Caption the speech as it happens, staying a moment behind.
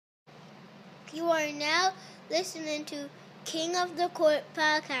You are now listening to King of the Court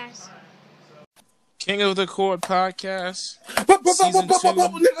podcast. King of the Court podcast, season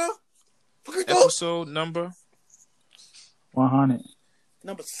 2, episode number 100.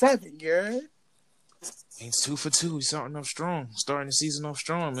 Number 7, yeah. It's 2 for 2. He's starting the season off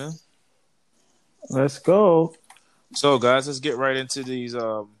strong, man. Let's go. So, guys, let's get right into these.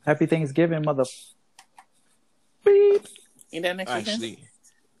 Happy Thanksgiving, mother. Beep. Ain't that next weekend?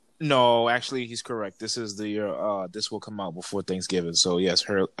 Actually, he's correct. This is the year. This will come out before Thanksgiving. So, yes,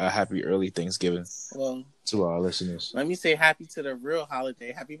 a happy early Thanksgiving to our listeners. Let me say happy to the real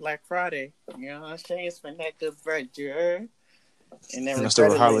holiday. Happy Black Friday. You know what I'm saying? Spend that good bread, you heard? And then that's the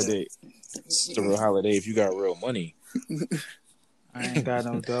real holiday. It's the real holiday if you got real money. I ain't got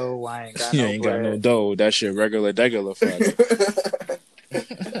no dough. I ain't got you no ain't bread. got no dough. That's your regular Friday.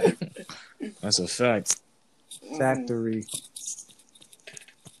 That's a fact. Factory.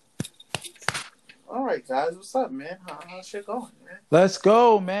 All right, guys. What's up, man? How's shit going, man? Let's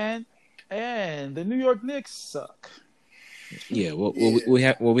go, man. And the New York Knicks suck. Yeah, we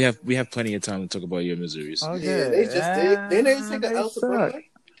have plenty of time to talk about your miseries. Okay. Yeah, they just did. They didn't take an L to Brooklyn.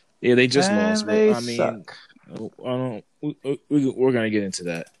 Yeah, they just lost. They I mean, suck. we're gonna get into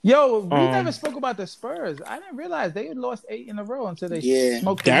that. Yo, we never spoke about the Spurs. I didn't realize they had lost 8 in a row until they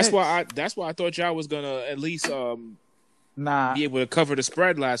smoked the That's Knicks. That's why I thought y'all was gonna at least Nah. be able to cover the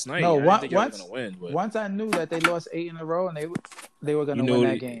spread last night. No, I didn't think y'all was gonna win. But once I knew that they lost 8 in a row and they were gonna win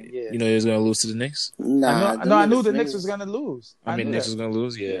that game. Yeah. You know they was gonna lose to the Knicks. I knew the Knicks was gonna lose. I mean, Knicks was gonna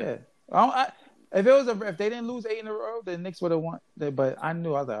lose. Yeah. If they didn't lose 8 in a row, the Knicks would have won. But I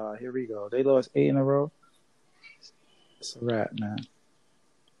knew. I was like, oh, here we go. They lost 8 in a row. It's a wrap, man.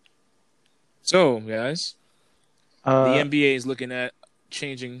 So, guys, the NBA is looking at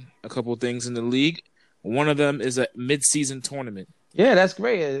changing a couple things in the league. One of them is a mid-season tournament. Yeah, that's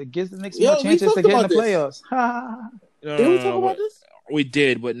great. It gives the Knicks more chances to get in the playoffs. Did we talk about this? We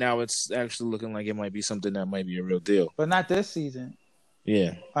did, but now it's actually looking like it might be something that might be a real deal. But not this season.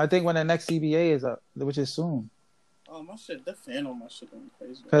 Yeah. I think when the next CBA is up, which is soon. Oh, my shit. The fan on my shit going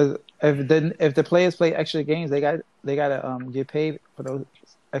crazy. Because if the players play extra games, they got to get paid for those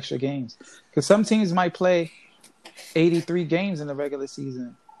extra games. Because some teams might play 83 games in the regular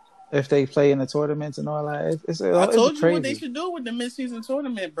season if they play in the tournaments and all that. I told you what they should do with the mid-season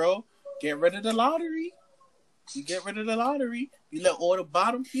tournament, bro. Get rid of the lottery. You get rid of the lottery. You let all the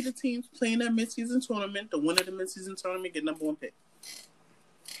bottom feeder teams play in that mid-season tournament. The winner of the mid-season tournament get number 1 pick.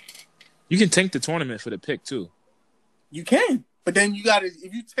 You can tank the tournament for the pick too. You can, but then you gotta.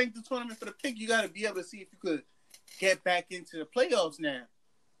 If you tank the tournament for the pick, you gotta be able to see if you could get back into the playoffs now.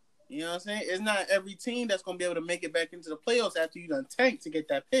 You know what I'm saying? It's not every team that's gonna be able to make it back into the playoffs after you done tank to get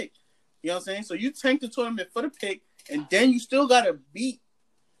that pick. You know what I'm saying? So you tank the tournament for the pick, and then you still gotta beat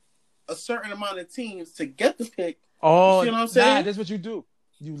a certain amount of teams to get the pick. Oh, you know what I'm saying? Nah, that's what you do.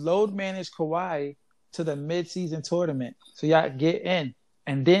 You load manage Kawhi to the mid-season tournament, so y'all get in,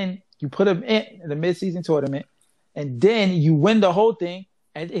 and then you put him in the mid-season tournament, and then you win the whole thing,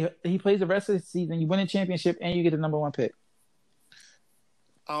 and he plays the rest of the season. You win a championship, and you get the number 1 pick.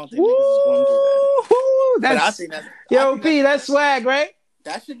 I don't think niggas is going to do that. I think that's swag, right?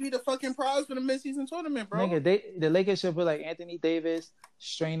 That should be the fucking prize for the mid-season tournament, bro. Nigga, the Lakers should put like Anthony Davis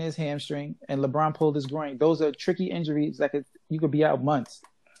strained his hamstring and LeBron pulled his groin. Those are tricky injuries that you could be out months,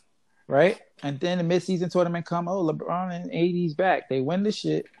 right? And then the mid-season tournament come. Oh, LeBron and AD's back. They win the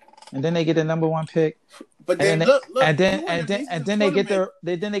shit, and then they get the number 1 pick. But then then they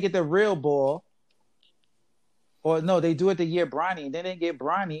get the real ball. Or no, they do it the year Bronny, and then they get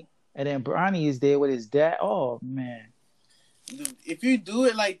Bronny, and then Bronny is there with his dad. Oh man. If you do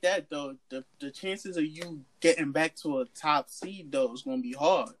it like that, though, the chances of you getting back to a top seed, though, is going to be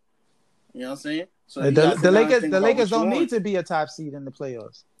hard. You know what I'm saying? So the Lakers don't need to be a top seed in the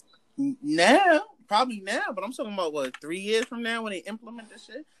playoffs. Probably now, but I'm talking about, 3 years from now when they implement this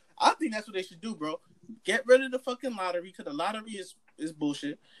shit? I think that's what they should do, bro. Get rid of the fucking lottery, because the lottery is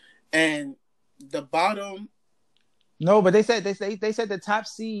bullshit. And the bottom... No, but they said the top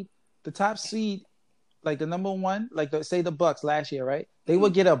seed, like the number 1, like say the Bucks last year, right? They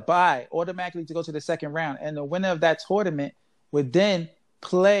would get a bye automatically to go to the second round, and the winner of that tournament would then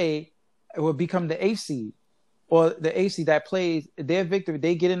play. It would become the 8th seed, or the 8th seed that plays their victory.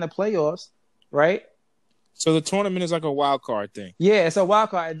 They get in the playoffs, right? So the tournament is like a wild card thing. Yeah, it's a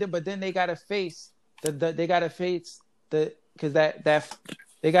wild card, but then they gotta face because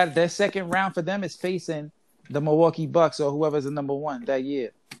they got their second round for them is facing the Milwaukee Bucks or whoever's the number 1 that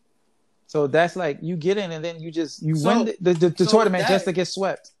year. So that's like you get in and then you win the tournament just to get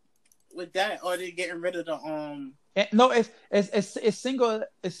swept. With that, are they getting rid of No, it's single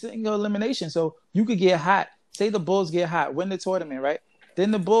elimination. So you could get hot. Say the Bulls get hot, win the tournament, right?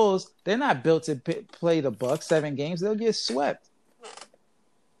 Then the Bulls, they're not built to play the Bucks 7 games. They'll get swept.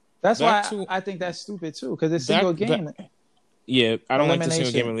 That's why I think that's stupid too, because it's single game. Yeah, I don't like the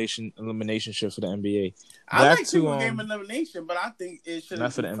single game elimination shit for the NBA. I like single game elimination, but I think it shouldn't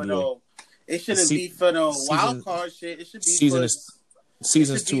be for the NBA. It shouldn't be for the wild card shit. It should be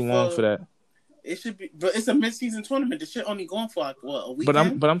season's too long for that. It should be, but it's a mid-season tournament. The shit only going for like what, a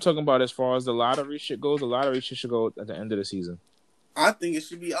weekend. But I'm talking about as far as the lottery shit goes. The lottery shit should go at the end of the season. I think it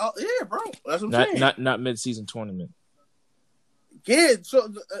should be out. Yeah, bro. That's what I'm saying. Not mid-season tournament. Yeah,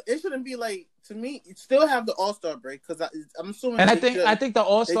 so it shouldn't be like, to me. Still have the All-Star break because I'm assuming. And I think the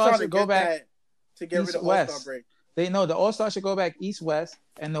All-Star should go back to get rid of All-Star break. They know the All-Star should go back East-West,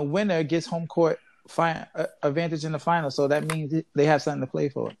 and the winner gets home court advantage in the final. So that means they have something to play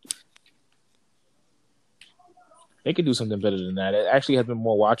for. They could do something better than that. It actually has been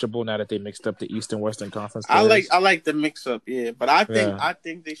more watchable now that they mixed up the East and Western Conference. I like the mix up, yeah. But I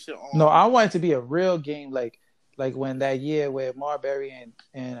think they should. No, I want it to be a real game, like when that year where Marbury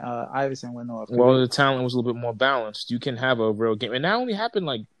and Iverson went off. Well, the talent was a little bit more balanced. You can have a real game, and that only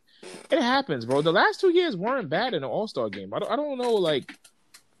happened it happens, bro. The last 2 years weren't bad in an All-Star game. I don't know,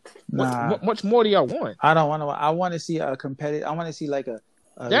 what much more do y'all want? I don't want to. I want to see a competitive. I want to see like a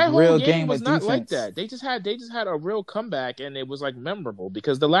that real whole game was with not defense. like that. They just had a real comeback, and it was memorable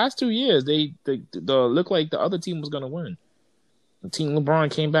because the last 2 years they looked like the other team was gonna win. The team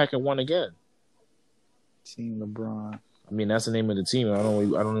LeBron came back and won again. Team LeBron. I mean, that's the name of the team. I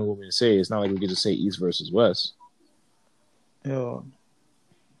don't know what to say. It's not like we get to say East versus West. Yo,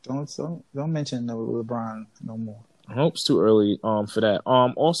 don't mention LeBron no more. I hope it's too early for that.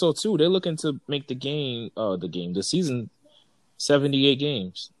 Also too, they're looking to make the season 78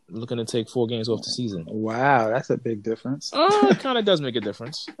 games. Looking to take 4 games off the season. Wow, that's a big difference. It kind of does make a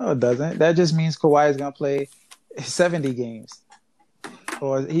difference. No, it doesn't. That just means Kawhi is gonna play 70 games.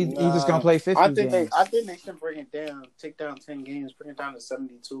 Or he's just gonna play 50 games. I think they should bring it down. Take down 10 games, bring it down to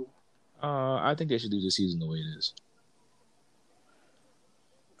 72. I think they should do the season the way it is.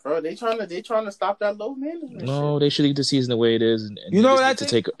 Bro, they trying to stop that low management. No, they should leave the season the way it is, and you know what I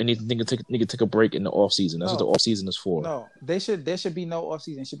think? Need to take a break in the off season. That's what the off season is for. No, there should be no off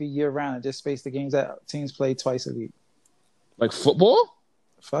season. It should be year round and just space the games that teams play twice a week. Like football?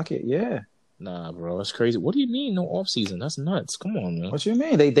 Fuck it, yeah. Nah, bro, that's crazy. What do you mean no off season? That's nuts. Come on, man. What you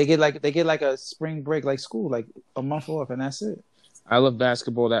mean? They get like a spring break, like school, like a month off, and that's it. I love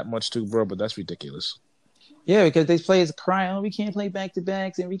basketball that much too, bro, but that's ridiculous. Yeah, because these players crying, we can't play back to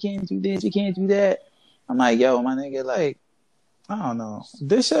backs, and we can't do this, we can't do that. I'm like, yo, my nigga, I don't know.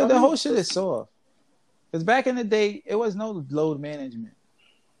 The whole shit is soft. Because back in the day, it was no load management.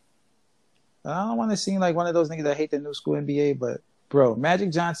 I don't want to seem like one of those niggas that hate the new school NBA, but bro,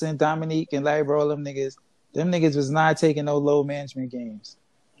 Magic Johnson, Dominique, and Larry Bird, them niggas was not taking no load management games.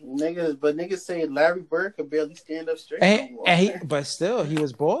 Niggas say Larry Bird could barely stand up straight. But still, he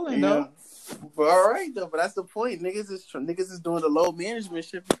was balling though. But all right though, but that's the point. Niggas is doing the low management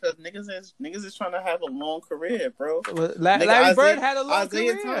shit because niggas is trying to have a long career, bro. Larry Bird had a long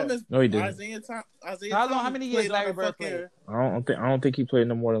career. No, he didn't. Isaiah How long? How many years Larry Bird played? I don't think he played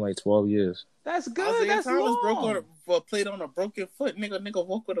no more than 12 years. That's good. Isaiah That's Thomas long. played on a broken foot. Nigga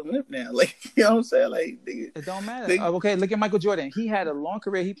walk with a limp now. Like, you know what I'm saying? Like, nigga, it don't matter. Okay, look at Michael Jordan. He had a long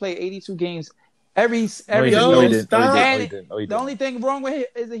career. He played 82 games. Every no, he didn't. The only thing wrong with him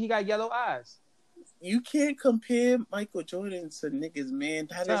is that he got yellow eyes. You can't compare Michael Jordan to niggas, man.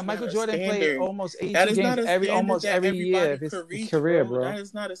 Michael Jordan played almost 82 games almost every year of his career, bro. That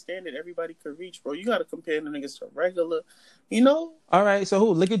is not a standard everybody could reach, bro. You got to compare the niggas to regular, you know? All right, so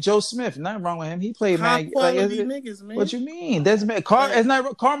who? Look at Joe Smith. Nothing wrong with him. He played quality niggas, man. What you mean?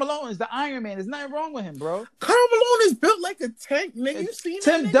 Carmelo is the Iron Man. There's nothing wrong with him, bro. Carmelo is built like a tank, nigga. You seen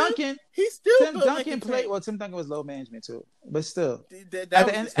Tim that Duncan? He's still Tim built Duncan like a played. tank. Well, Tim Duncan was low management too, but still.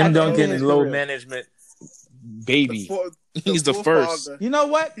 Tim Duncan is low management. Baby, he's the first. You know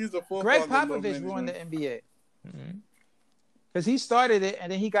what? He's the Greg Popovich ruined the NBA because he started it,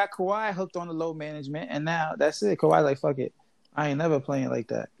 and then he got Kawhi hooked on the low management, and now that's it. Kawhi like, fuck it, I ain't never playing like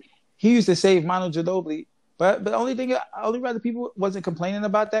that. He used to save Manu Ginobili, but the only other people wasn't complaining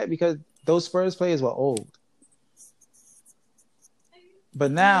about that because those Spurs players were old. But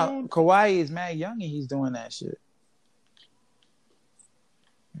now Kawhi is mad young and he's doing that shit.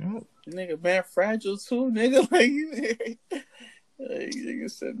 Nigga, man, fragile too, nigga. Like you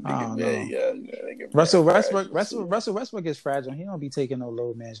nigga said, nigga, man, young. Russell Westbrook is fragile. He don't be taking no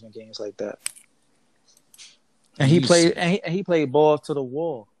load management games like that. And he played ball to the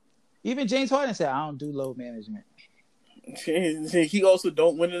wall. Even James Harden said, "I don't do load management." He also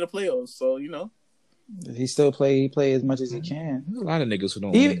don't win in the playoffs, so you know. He still play as much as he can. There's a lot of niggas who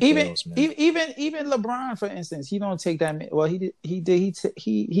don't win in the playoffs, man. Even LeBron, for instance, he don't take that. Well, he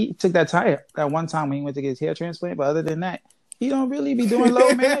took that tire that one time when he went to get his hair transplant. But other than that, he don't really be doing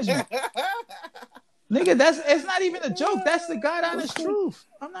load management. Nigga, it's not even a joke. That's the God honest truth.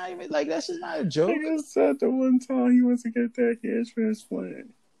 I'm not even like that's just not a joke. Nigga said the one time he went to get that hair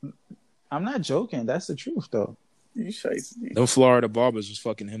transplant. I'm not joking. That's the truth, though. You shiesty. Them Florida barbers was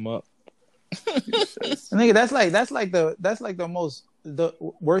fucking him up. Nigga, that's like the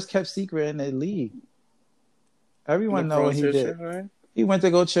worst kept secret in the league. Everyone knows what he did. Right? He went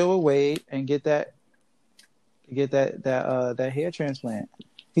to go chill with Wade and get that hair transplant.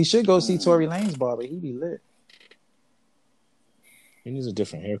 He should go see Tory Lane's barber. He be lit. He needs a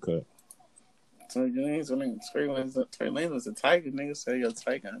different haircut. Tory Lane was a tiger. Nigga say yo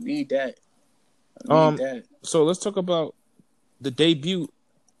tiger. I need that. So let's talk about the debut.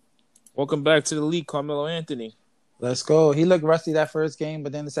 Welcome back to the league, Carmelo Anthony. Let's go. He looked rusty that first game,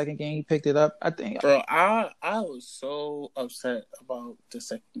 but then the second game he picked it up. I think. Bro, I was so upset about the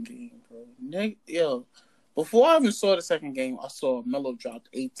second game, bro. Before I even saw the second game, I saw Melo dropped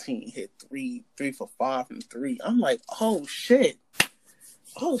 18, hit 3 for 5 and 3. I'm like, oh shit,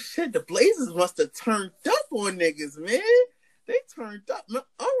 the Blazers must have turned up on niggas, man. They turned up. All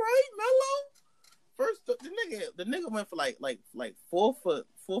right, Melo. First, the nigga went for like 4 for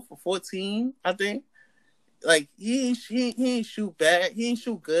 14, I think. Like he ain't shoot bad. He ain't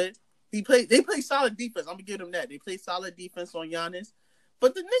shoot good. They play solid defense. I'm gonna give them that. They play solid defense on Giannis.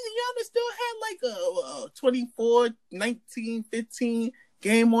 But the nigga Giannis still had like a 24, 19, 15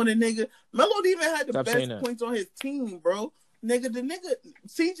 game on the nigga. Melo even had the best points on his team, bro. The nigga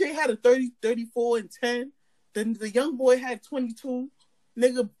CJ had a 30, 34, and 10. Then the young boy had 22.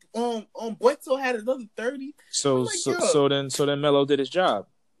 Nigga Bledsoe had another 30. So then Melo did his job.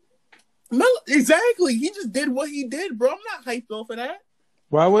 Melo, exactly. He just did what he did, bro. I'm not hyped off of that.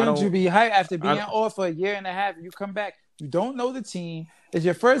 Why wouldn't you be hyped after being off for a year and a half? You come back, you don't know the team. It's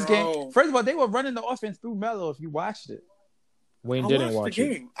your first game. First of all, they were running the offense through Melo if you watched it. Wayne didn't watch the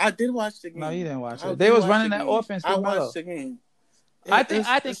game. I did watch the game. No, he didn't watch it. They was running that offense through Melo. I watched the game. I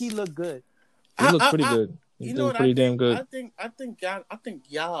think he looked good. He looked pretty good. He looked pretty damn good. I think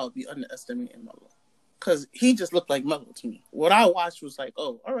y'all be underestimating Melo. Because he just looked like Melo to me. What I watched was like,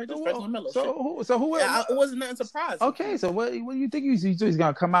 oh, all right, this regular Melo. So who? Yeah, it wasn't nothing surprising. Okay, so what do you think he's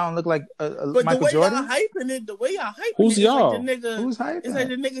gonna come out and look like but Michael Jordan? The way y'all hyping Who's it, y'all? Like the nigga, who's hyping? It's like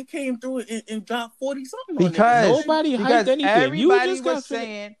the nigga came through and dropped 40 something. Because nobody hyped anything. Everybody was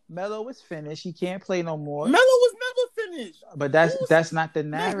saying Melo was finished. He can't play no more. Melo was never finished. But that's not the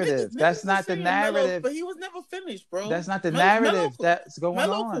narrative. That's not the narrative. Melo, but he was never finished, bro. That's not the narrative that's going on.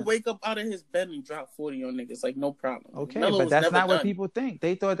 Melo could wake up out of his bed and drop 40 on niggas like no problem. Okay, but that's not what people think.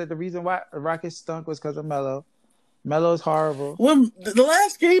 They thought that the reason why the Rockets stunk was because of Melo. Melo's horrible. When the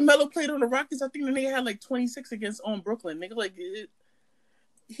last game Melo played on the Rockets, I think the nigga had like 26 against Brooklyn. Nigga, like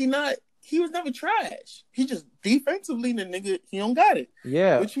he was never trash. He just defensively, the nigga, he don't got it.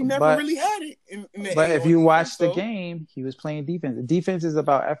 Yeah, but you never really had it. In the but if you watch the game, he was playing defense. The defense is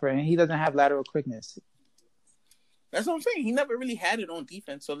about effort, and he doesn't have lateral quickness. That's what I'm saying. He never really had it on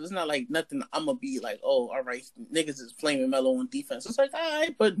defense, so it's not like nothing. I'm gonna be like, oh, all right, niggas is flaming Melo on defense. It's like, all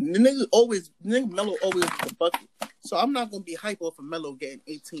right, but Melo always the bucket. So I'm not gonna be hype off of Melo getting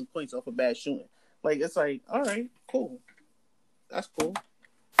 18 points off of bad shooting. Like it's like, all right, cool, that's cool.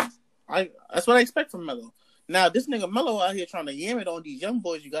 That's what I expect from Melo. Now this nigga Melo out here trying to yam it on these young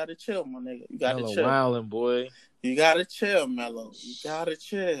boys. You gotta chill, my nigga. You gotta chill. Wildin', boy. You gotta chill, Melo. You gotta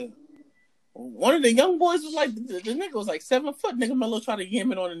chill. One of the young boys was like, the nigga was like 7 foot. Nigga Melo tried to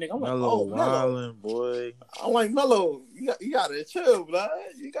yam it on the nigga. I'm like, Melo, Melo, boy. I'm like, Melo, you gotta chill, blood.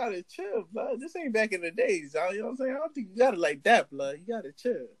 You gotta chill, blood. This ain't back in the days, y'all. You know what I'm saying? I don't think you got it like that, blood. You gotta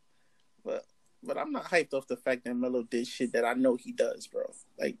chill. But I'm not hyped off the fact that Melo did shit that I know he does, bro.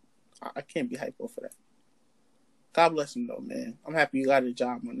 Like, I can't be hyped off of that. God bless him, though, man. I'm happy you got a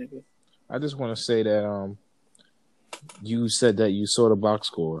job, my nigga. I just want to say that you said that you saw the box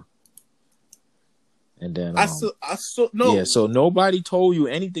score. And then I saw no. Yeah, so nobody told you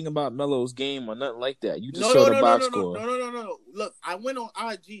anything about Melo's game or nothing like that. You just saw the box score. No. Look, I went on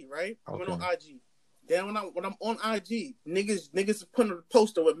IG, right? I went on IG. Then when I'm on IG, niggas is putting a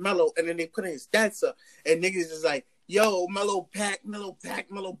poster with Melo, and then they put in his stats up, and niggas is like, "Yo, Melo back, Melo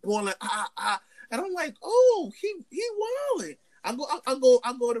balling, and I'm like, "Oh, he wildin'." I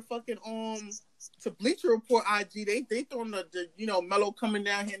go to fucking to Bleacher Report IG. They throwing the Melo coming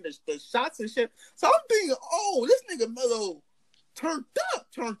down here and the shots and shit. So I'm thinking, oh, this nigga Melo turned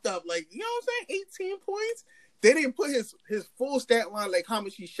up. Like, you know what I'm saying? 18 points, they didn't put his full stat line, like how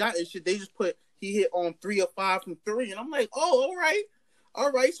much he shot and shit. They just put he hit on 3 or 5 from 3. And I'm like, oh, all right.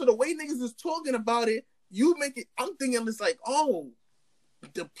 All right. So the way niggas is talking about it, you make it, I'm thinking it's like, oh,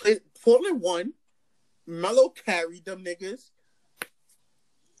 Portland won. Melo carried them niggas.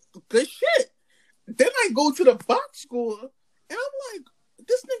 Good shit. Then I go to the box score, and I'm like,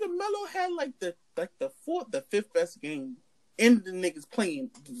 this nigga Melo had like the 4th, the 5th best game in the niggas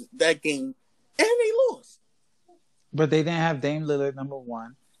playing that game, and they lost. But they didn't have Dame Lillard, number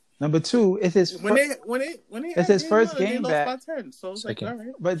 1. Number 2, it's his it's his first game back. They lost by 10, so it's like, all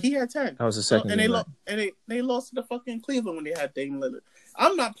right. But he had 10. That was the second game. They lost to the fucking Cleveland when they had Dame Lillard.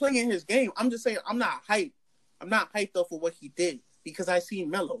 I'm not playing his game. I'm just saying I'm not hyped. I'm not hyped off of what he did because I seen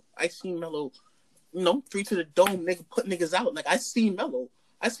Melo. You know, 3 to the dome, nigga, put niggas out. Like, I seen Melo.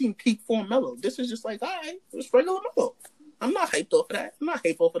 I seen peak form Melo. This is just like, all right, it's regular Melo. I'm not hyped off of that. I'm not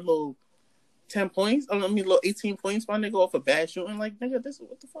hyped off of little 10 points. I mean, little 18 points, my nigga, off of bad shooting. Like, nigga, this is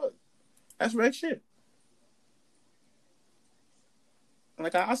what the fuck? That's red shit.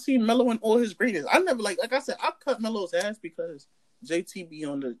 Like, I seen Melo in all his greatness. I never, like I said, I cut Melo's ass because JT be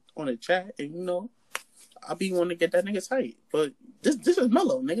on the chat, and, you know, I be wanting to get that nigga tight. But this is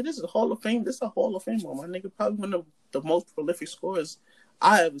Melo, nigga. This is Hall of Fame. This is a Hall of Fame, my nigga. Probably one of the most prolific scorers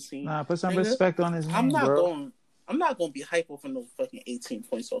I ever seen. Nah, put some respect on his name, I'm not bro. gonna be hype off of no fucking 18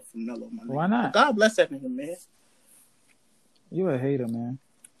 points off from Melo, my nigga. Why not? God bless that nigga, man. You a hater, man.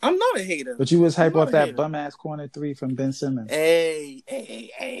 I'm not a hater. But you was hype off that bum ass corner 3 from Ben Simmons. Hey.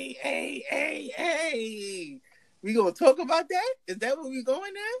 We gonna talk about that? Is that what we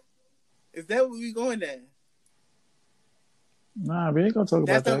going at? Nah, we ain't gonna talk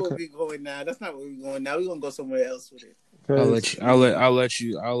about that. That's not where we going now. We gonna go somewhere else with it. I'll let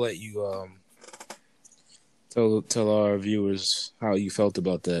you tell our viewers how you felt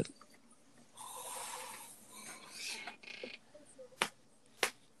about that.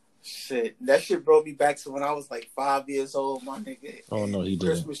 Shit, that shit brought me back to when I was like 5 years old, my nigga. Oh no, he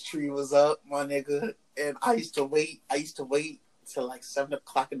didn't. Christmas tree was up, my nigga, and I used to wait till like 7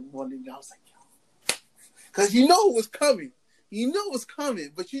 o'clock in the morning. And I was like, yo, because you know it was coming.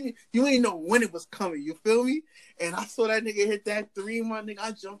 But you ain't know when it was coming. You feel me? And I saw that nigga hit that 3, my nigga.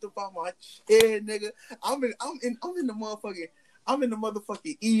 I jumped up on my chair, nigga. I'm in the motherfucking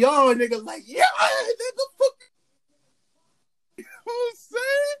ER, nigga. Like, yeah, nigga, fuck. You know what I'm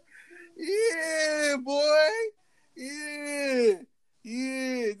saying? Yeah, boy.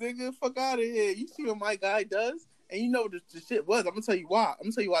 Yeah, nigga, fuck out of here. You see what my guy does? And you know what the shit was. I'm gonna tell you why.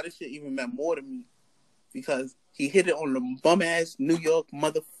 This shit even meant more to me. Because he hit it on the bum-ass New York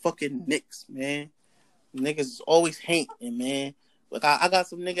motherfucking Knicks, man. Niggas is always hating, man. Like, I got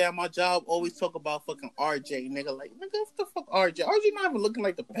some nigga at my job always talk about fucking RJ. Nigga, like, nigga, what the fuck RJ? RJ not even looking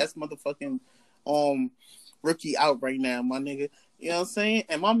like the best motherfucking rookie out right now, my nigga. You know what I'm saying?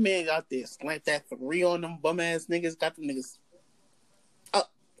 And my man out there slant that 3 on them bum-ass niggas. Got them niggas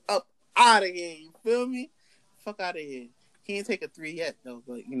up, out of here. You feel me? Fuck out of here. He ain't take a 3 yet, though.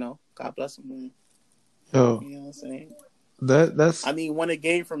 But, you know, God bless him, man. Yo, you know what I'm saying? That's. I need 1 a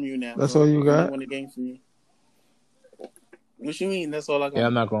game from you now. That's all you got? 1 a game from you. What you mean? That's all I got. Yeah,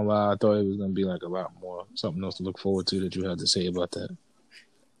 I'm not gonna lie. I thought it was gonna be like a lot more, something else to look forward to that you had to say about that.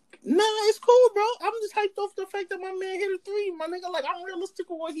 Nah, it's cool, bro. I'm just hyped off the fact that my man hit a 3, my nigga. Like, I'm realistic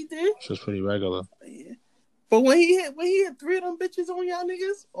with what he did. It's just pretty regular. Yeah. But when he hit 3 of them bitches on y'all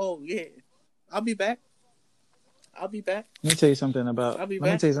niggas, oh yeah, I'll be back. Let me tell you something about.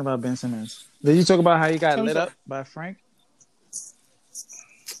 Ben Simmons. Did you talk about how he got lit up by Frank?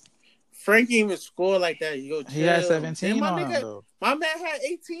 Frank didn't even score like that. Yo, he had 17 on him, though. My man had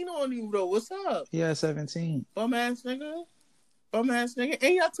 18 on him, bro. What's up? He had 17. Bum ass nigga.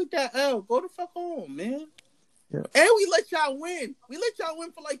 And y'all took that L. Go the fuck home, man. Yeah. And we let y'all win.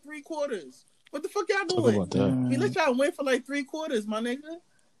 For like 3 quarters. What the fuck y'all doing? We let y'all win for like 3 quarters, my nigga.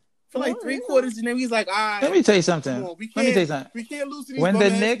 For like 3 quarters, and then he's like, all right. Let me tell you something. We can't lose to these when the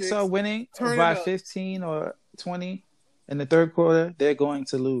Knicks are winning by 15 or 20 in the third quarter, they're going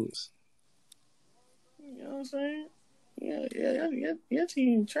to lose. You know what I'm saying? Yeah, your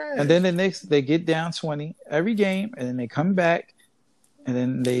team trash. And then the Knicks, they get down 20 every game, and then they come back, and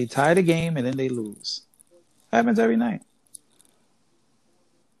then they tie the game, and then they lose. Happens every night.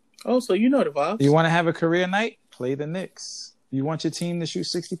 Oh, so you know the vibes. You want to have a career night? Play the Knicks. You want your team to shoot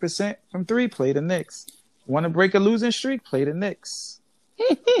 60% from 3? Play the Knicks. Want to break a losing streak? Play the Knicks.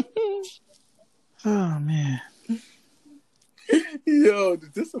 Oh, man. Yo, the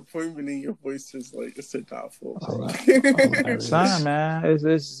disappointment in your voice is like, it's a doubtful. Son, man. It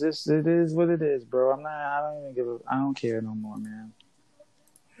is what it is, bro. I don't care no more, man.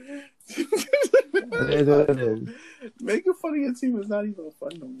 It is what it is. Making fun of your team is not even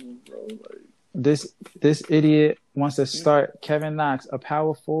fun no more, bro. Like This idiot wants to start Kevin Knox, a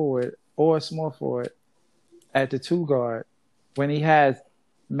power forward or a small forward, at the 2 guard when he has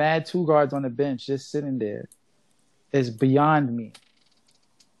mad 2 guards on the bench just sitting there. It's beyond me.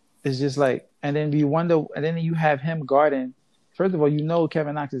 It's just like, and then you wonder, and then you have him guarding. First of all, you know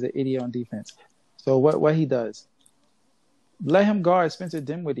Kevin Knox is an idiot on defense. So what he does? Let him guard Spencer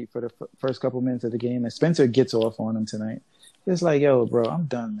Dinwiddie for the first couple minutes of the game, and Spencer gets off on him tonight. It's like, yo, bro, I'm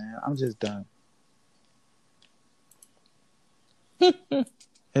done, man. I'm just done.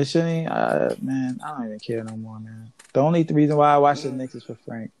 It shouldn't, man, I don't even care no more, man. The only reason why I watch the Knicks is for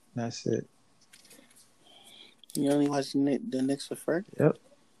Frank. That's it. You only watch the Knicks for Frank? Yep.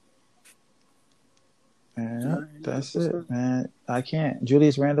 Man, that's it, man. I can't.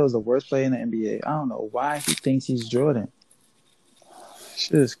 Julius Randle is the worst player in the NBA. I don't know why he thinks he's Jordan.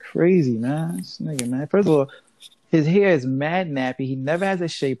 Shit is crazy, man. This nigga, man. First of all, his hair is mad nappy. He never has a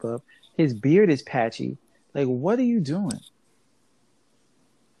shape up. His beard is patchy. Like, what are you doing?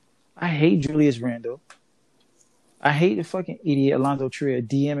 I hate Julius Randle. I hate the fucking idiot Alonzo Trier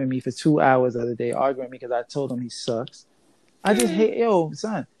DMing me for 2 hours the other day, arguing with me because I told him he sucks. I just hate, yo,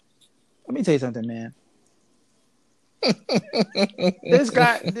 son. Let me tell you something, man. This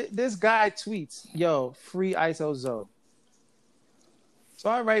guy tweets, yo, free ISO Zoe. So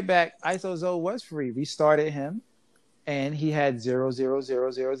I write back, ISO Zoe was free. We started him, and he had 0, 0,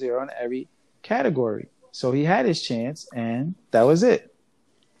 0, 0, 0 in every category. So he had his chance, and that was it.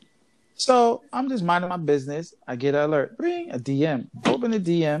 So I'm just minding my business. I get an alert. Ring, a DM. Open the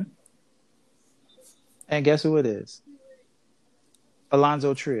DM. And guess who it is?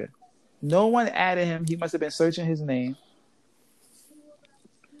 Alonzo Trier. No one added him. He must have been searching his name.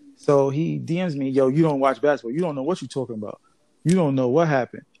 So he DMs me, yo, you don't watch basketball. You don't know what you're talking about. You don't know what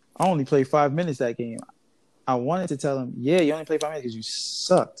happened. I only played 5 minutes that game. I wanted to tell him, yeah, you only played 5 minutes because you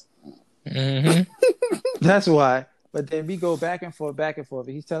sucked. Mm-hmm. That's why. But then we go back and forth.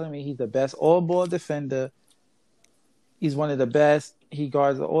 He's telling me he's the best all-ball defender. He's one of the best. He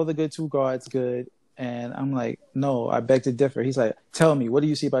guards all the good 2 guards good. And I'm like, no, I beg to differ. He's like, tell me, what do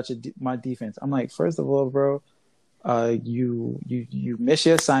you see about my defense? I'm like, first of all, bro, you miss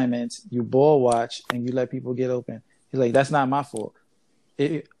your assignments, you ball watch, and you let people get open. He's like, that's not my fault.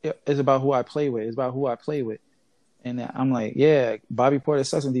 It's about who I play with. And I'm like, yeah, Bobby Porter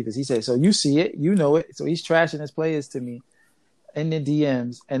sucks on defense. He said, so you see it, you know it. So he's trashing his players to me in the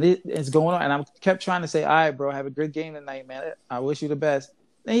DMs. And it's going on. And I kept trying to say, all right, bro, have a good game tonight, man. I wish you the best.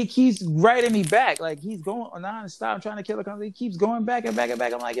 And he keeps writing me back. Like, he's going non-stop. I'm trying to kill a company. He keeps going back and back and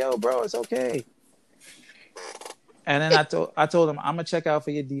back. I'm like, yo, bro, it's okay. And then I told him, I'm going to check out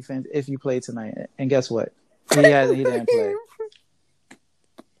for your defense if you play tonight. And guess what? He didn't play.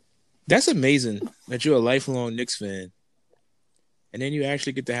 That's amazing that you're a lifelong Knicks fan. And then you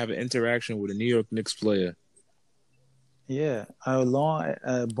actually get to have an interaction with a New York Knicks player. Yeah,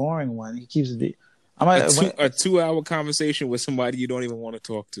 a boring one. He keeps a 2-hour conversation with somebody you don't even want to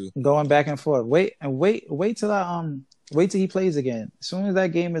talk to. Going back and forth. Wait till he plays again. As soon as that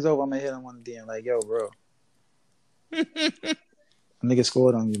game is over, I'm gonna hit him on the DM like, yo, bro. Nigga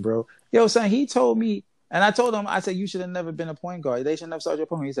scored on you, bro. Yo, son, he told me, and I told him, I said, you should have never been a point guard. They should never start your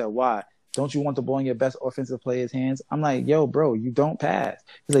point guard. He said, why? Don't you want the ball in your best offensive player's hands? I'm like, yo, bro, you don't pass.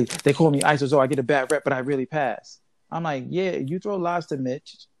 He's like, they call me ISO, I get a bad rep, but I really pass. I'm like, yeah, you throw lobs to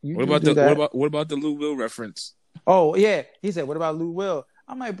Mitch. What about the Lou Will reference? Oh, yeah. He said, what about Lou Will?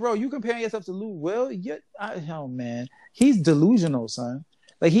 I'm like, bro, you comparing yourself to Lou Will? Oh, man. He's delusional, son.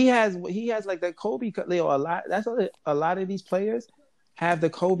 Like, he has like the Colby, a lot. That's a lot of these players have the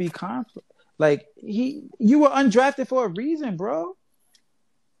Colby conflict. Like, you were undrafted for a reason, bro.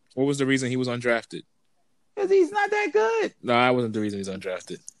 What was the reason he was undrafted? Because he's not that good. No, that wasn't the reason he's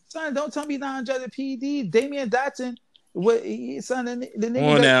undrafted. Son, don't tell me he's not undrafted. PD, Damian Dotson.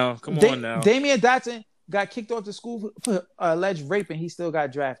 Come on now. Damian Dotson got kicked off the school for alleged rape, and he still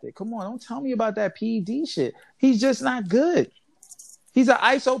got drafted. Come on, don't tell me about that PD shit. He's just not good. He's an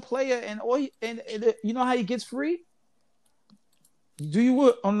ISO player, and you know how he gets free? Do you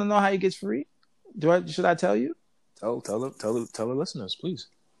want to know how he gets free? Should I tell you? Tell the listeners, please.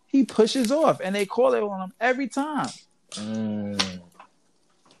 He pushes off, and they call it on him every time. And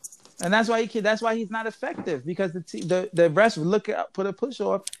that's why he's not effective, because the refs put a push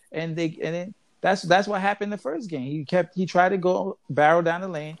off, and that's what happened the first game. He tried to go barrel down the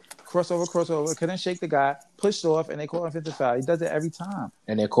lane, crossover, couldn't shake the guy, pushed off, and they called offensive foul. He does it every time.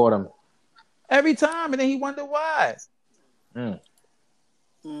 And they caught him every time, and then he wondered why.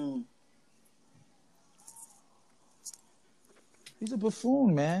 He's a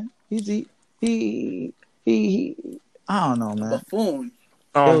buffoon, man. He I don't know, man. Buffoon.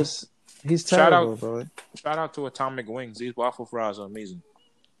 He's terrible, bro. Shout out to Atomic Wings. These waffle fries are amazing.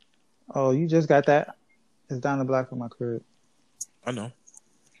 Oh, you just got that? It's down the block from my crib. I know.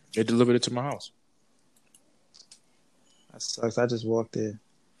 They delivered it to my house. That sucks. I just walked there.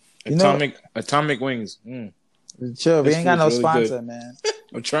 Atomic Wings. Chill, we ain't got no really sponsor, good. man.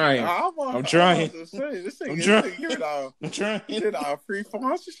 I'm trying. I'm trying. Get our free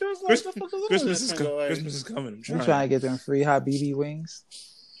sponsorships. Christmas is coming. I'm trying to get them free hot BB wings.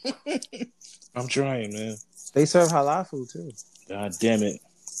 I'm trying, man. They serve halal food too. God damn it.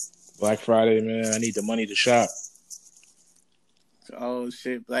 Black Friday, man. I need the money to shop. Oh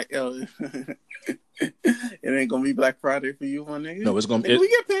shit, it ain't gonna be Black Friday for you, my nigga. No, it's gonna we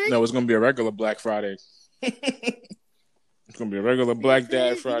get paid. No, it's gonna be a regular Black Friday. It's gonna be a regular Black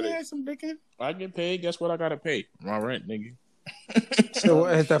Dad Friday. I get paid. Guess what? I gotta pay my rent, nigga. So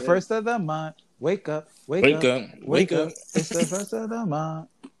it's the first of the month. Wake up. It's the first of the month.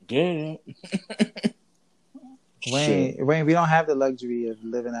 Yeah. Wayne, we don't have the luxury of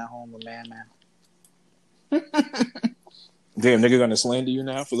living at home with man. Damn, nigga gonna slander you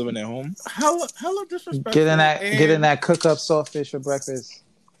now for living at home? Hella disrespectful. Getting that cook up saltfish for breakfast.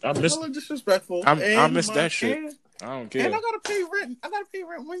 Hella disrespectful. I miss that shit. I don't care. And I gotta pay rent. I gotta pay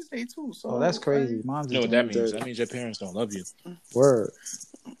rent Wednesday too. So that's crazy. Mom's you know what that means? Dirty. That means your parents don't love you. Word.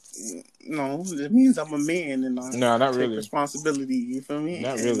 No, it means I'm a man and I not take really. Responsibility. You feel me?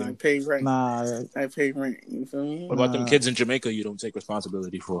 Not really. I pay rent. I pay rent. You feel me? What about them kids in Jamaica you don't take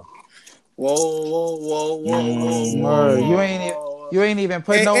responsibility for? Whoa. You ain't even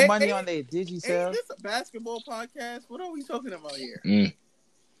put no money on their Digicel. Is this a basketball podcast? What are we talking about here?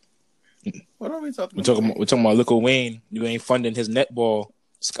 What are we talking about? We're talking about Lil Wayne. You ain't funding his netball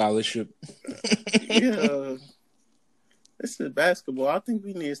scholarship. Yeah. This is basketball. I think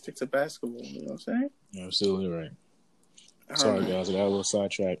we need to stick to basketball. You know what I'm saying? You're absolutely right. Sorry, guys. I got a little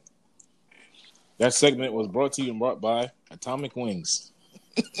sidetracked. That segment was brought to you and brought by Atomic Wings.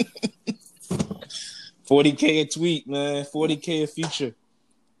 40K a tweet, man. 40K a feature.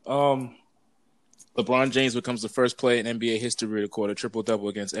 LeBron James becomes the first player in NBA history to record a triple-double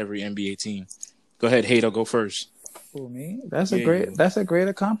against every NBA team. Go ahead, Hater. Go first. For me, that's a great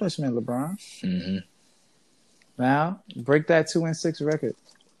accomplishment, LeBron. Mm-hmm. Now break that 2-6 record.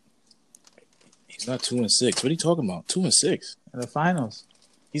 He's not 2-6. What are you talking about? 2-6 in the finals.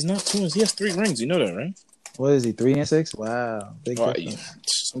 He's not 2-6. He has 3 rings. You know that, right? What is he? 3-6? Wow, big difference.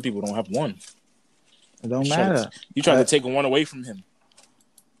 Some people don't have one. It don't matter. You trying to take one away from him?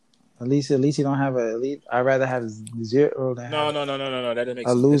 At least you don't have a elite. I'd rather have 0 than no. That doesn't make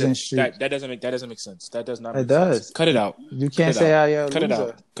a losing streak. That doesn't make sense. That does not. It does. Cut it out. You can't say how you're a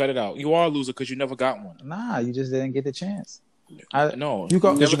loser. Cut it out. You are a loser because you never got one. Nah, you just didn't get the chance. No, you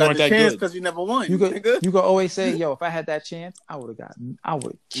never got the chance because you never won. You could always say, "Yo, if I had that chance, I would have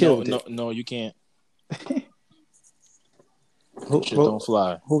killed it." No, you can't. Shit don't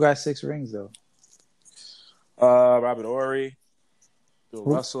fly. Who got 6 rings though? Robert Horry, Bill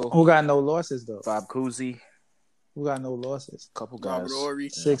Russell. Who got no losses though? Bob Cousy. Who got no losses? Couple guys. Robert Horry.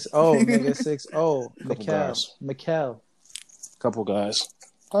 6-0, nigga. 6-0. Mikel. Couple guys.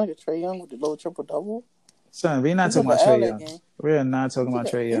 I get Trae Young with the low triple double. Son, we're not talking about Trae Young. We're not talking about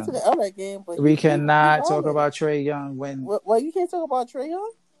Trae Young. We cannot talk about Trae Young when. Why you can't talk about Trae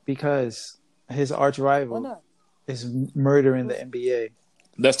Young? Because his arch rival is murdering the NBA.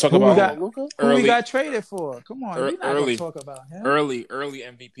 Let's talk about who we got traded for. Come on, we're not going to talk about him. Early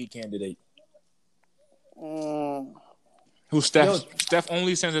MVP candidate. Who Steph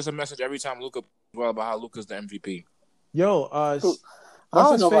only sends us a message every time Luka about how Luka's the MVP. I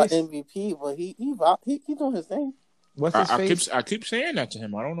don't know about MVP, but he doing his thing. What's his face? I keep saying that to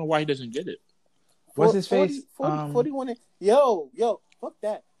him. I don't know why he doesn't get it. What's his face? 41. Yo, fuck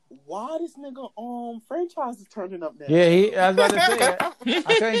that. Why this nigga franchise is turning up now? Yeah, I was about to say I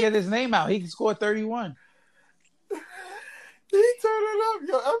couldn't get his name out. He scored 31. He turning up,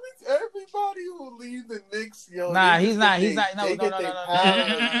 yo. Everybody who leaves the Knicks, yo. Nah, he's not.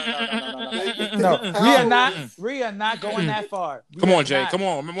 No. We are not going that far. Come on, Jay. Come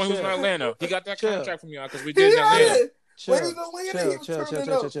on. Remember when he was in Atlanta? He got that contract from y'all because we did in Atlanta. Chill.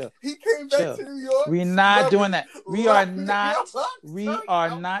 He came back to New York. We're not doing that. We are not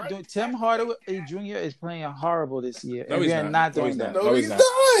doing. Tim Hardaway Jr. is playing horrible this year, and we are not doing that. No, he's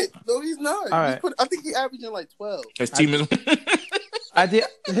not. All right. I think he's averaging like 12. His team is. I did.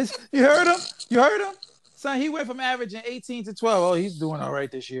 You heard him? Son, he went from averaging 18 to 12. Oh, he's doing all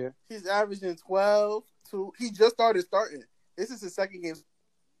right this year. He's averaging 12 to. He just started starting. This is his second game.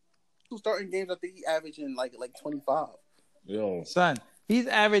 2 starting games. I think he averaging like 25. Yo, son, he's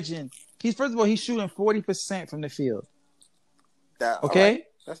averaging. First of all, he's shooting 40% from the field. Okay,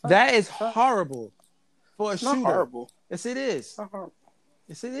 that is horrible for a shooter. Not horrible. Yes, it is. Not horrible.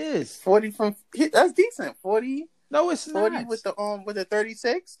 Yes, it is. 40 from that's decent. 40. No, it's 40 not. with the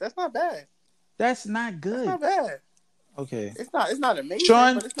 36. That's not bad. That's not good. That's not bad. Okay. It's not amazing.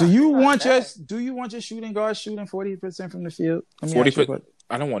 Sean, but it's do not, you it's want not your bad. do you want your shooting guard shooting 40% from the field? 40%.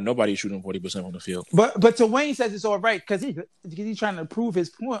 I don't want nobody shooting 40% from the field. But Wayne says it's all right because he's trying to prove his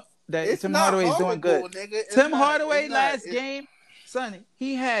point that It's Tim not Hardaway is doing good. nigga. Tim Hardaway last game, son,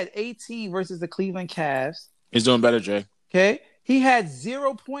 he had 18 versus the Cleveland Cavs. He's doing better, Jay. Okay, he had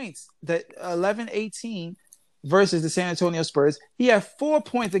 0 points. That 11-18 versus the San Antonio Spurs. He had 4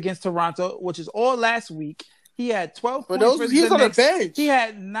 points against Toronto, which is all last week. He had 12 points. He's on the bench. He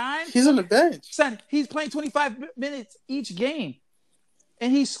had 9. He's on the bench. Son, he's playing 25 minutes each game,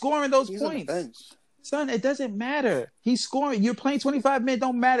 and he's scoring those points. On the bench. Son, it doesn't matter. He's scoring. You're playing 25 minutes.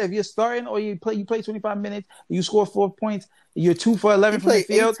 Don't matter if you're starting or you play 25 minutes. You score 4 points. You're 2 for 11 from the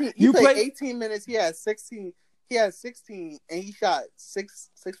field. You played 18 minutes. He had 16. He had 16, and he shot 6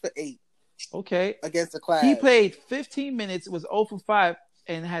 for 8. Okay. Against the class. He played 15 minutes, was 0 for 5,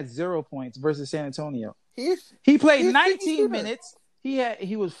 and had 0 points versus San Antonio. He played 19 minutes. He had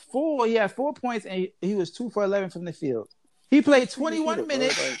 4 points, and he was 2 for 11 from the field. He played 21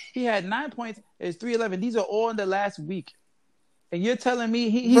 minutes. He had 9 points. It's 3-11. These are all in the last week. And you're telling me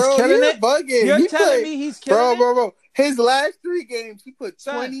he's killing it? Bugging. You're telling me he's killing it? Bro. His last 3 games, he put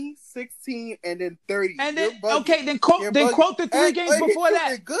 20, 16, and then 30. And then, then quote the 3 games before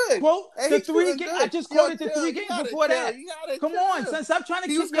that. Good. Quote the 3 games. I just quoted the 3 games before that. Come on, son. Stop trying to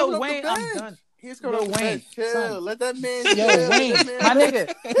keep Wayne. I'm done. He's going to Wayne. Chill. Son. Let that man chill. Wayne. My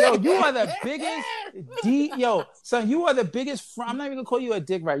nigga. Yo, you are the biggest son, you are the biggest front. I'm not even going to call you a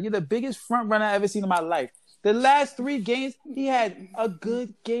dick right. You're the biggest front runner I've ever seen in my life. The last 3 games, he had a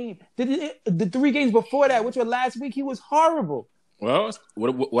good game. The 3 games before that, which were last week, he was horrible. Well,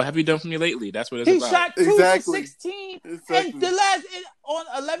 what have you done for me lately? That's what it's about. He shot 2 for 16. Exactly. And the last, on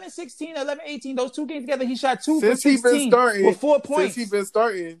 11-16, 11-18, those 2 games together, he shot 2 for 16 with 4 points. Since he's been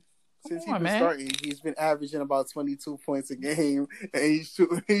starting, he's been averaging about 22 points a game, and he's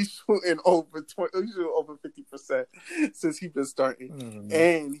shooting over 50% since he's been starting,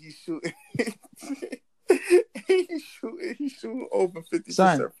 and he's shooting. He's shooting over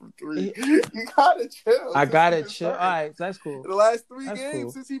 50% from 3. You gotta chill. I gotta chill. All right, that's cool. The last 3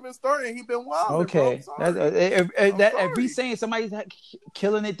 games since he's been starting, he's been wild. Okay, if we saying somebody's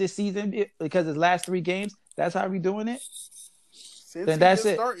killing it this season because his last 3 games, that's how we doing it. Then that's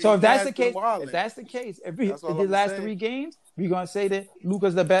it. So if that's the case, if the last 3 games, we're gonna say that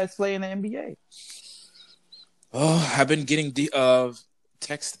Luka's the best player in the NBA. Oh, I've been getting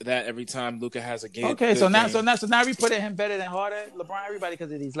text that every time Luka has a game. Okay, so now we put him better than Harden, LeBron, everybody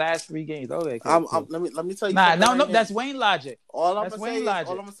because of these last 3 games. Okay, cool. Let me tell you. No, that's Wayne logic. All I'm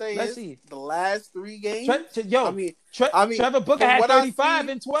gonna say is the last 3 games. Trevor Booker had 35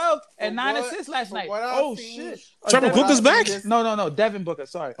 and 12 and 9 assists last night. Oh shit! Trevor Booker's back? No, Devin Booker.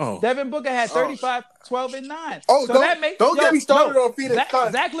 Sorry, Devin Booker had 35, 12 and 9. Oh, so don't get me started on Phoenix.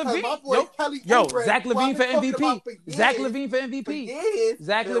 Zach LaVine. Zach LaVine for MVP. Zach LaVine for MVP.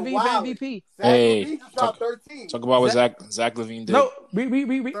 Zach LaVine for MVP. Hey, talk about what Zach LaVine did. No, we're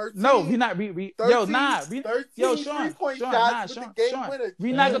not. Sean.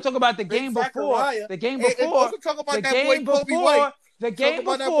 We're not gonna talk about the game before. The game before. The game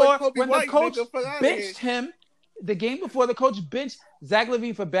before when the coach benched him. The game before the coach benched Zach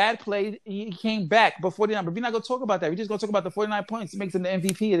LaVine for bad play. He came back before the number. We're not gonna talk about that. We're just gonna talk about the 49 points. It makes him the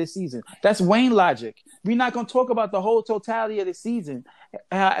MVP of the season. That's Wayne logic. We're not gonna talk about the whole totality of the season.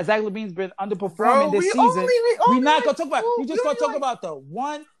 Zach LaVine's been underperforming this season. We're not gonna talk about. We're just gonna talk about the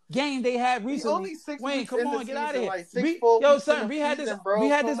one game they had recently. Wayne, come on, get out of here. We had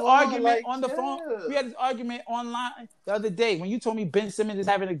this argument on the phone. We had this argument online the other day when you told me Ben Simmons is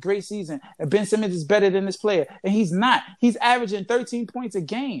having a great season and Ben Simmons is better than this player, and he's not. He's averaging 13 points a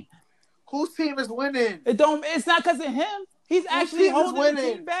game. Whose team is winning? It's not because of him. He's actually holding the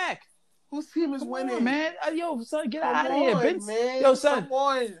team back. Whose team is winning? On, man. Son, get out of here, Ben. Son.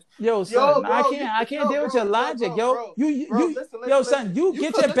 Son. I can't deal with your logic, son. You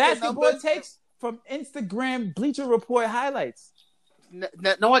get your basketball takes from Instagram Bleacher Report highlights.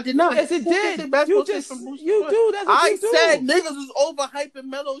 No, I did not. Yes, it did. You do. That's what I you do. said niggas was overhyping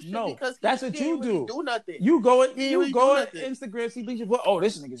Melo shit because that's what you really do nothing. You go on Instagram, see Bleacher Report. Oh,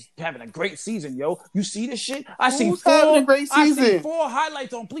 this nigga's having a great season, yo. You see this shit? I seen 4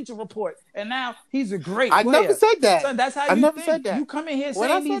 highlights on Bleacher Report, and now he's a great player. I never said that. Son, that's how you think. Said that. You come in here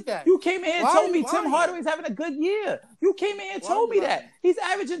saying these. You came in here and told me Tim Hardaway's having a good year. You came in here and told me that. He's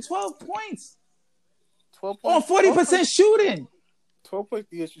averaging 12 points. 12 points on 40% shooting. 12 points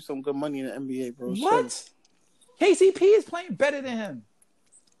gets you some good money in the NBA, bro. What? KCP is playing better than him.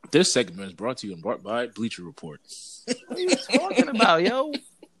 This segment is brought to you by Bleacher Report. What are you talking about, yo?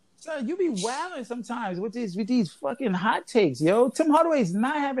 Son, you be wilding sometimes with these fucking hot takes, yo. Tim Hardaway's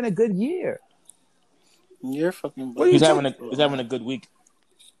not having a good year. You're fucking. He's having a good week.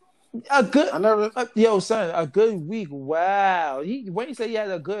 A good, a good week. Wow. When you say he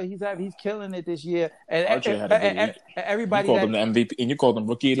had a good, he's killing it this year. And everybody you called him the MVP, and you called him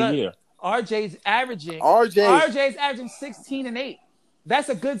Rookie of the Year. RJ's averaging 16 and 8. That's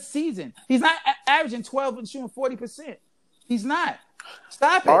a good season. He's not averaging 12 and shooting 40%. He's not.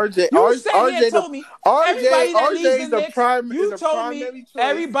 Stop it. RJ told me everybody that leaves the Knicks. You told me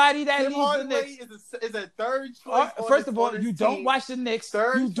everybody that leaves the Knicks is a third choice. First of all, you don't watch the Knicks.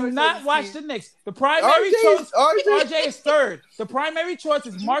 You do not watch the Knicks. The primary choice, RJ is third. The primary choice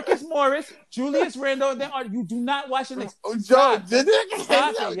is Marcus Morris, Julius Randle, and then you do not watch the Knicks. Stop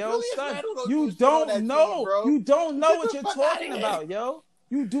it, yo, son. You don't know. You don't know what you're talking about, yo.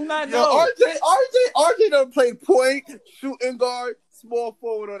 You do not know. RJ done play point, shooting guard, small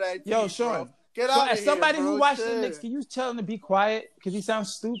forward on that team. Yo, Sean. Bro. Get out of here, somebody who watched the Knicks, can you tell him to be quiet? Because he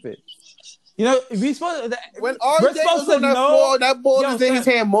sounds stupid. You know, we supposed to, when RJ was on that floor, that ball is in his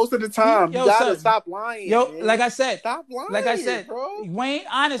hand most of the time. You gotta stop lying. Yo, man. like I said, stop lying. Like I said, bro. Wayne,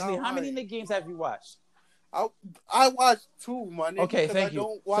 honestly, how many Knicks games have you watched? I watched 2, my nigga. Okay, thank you.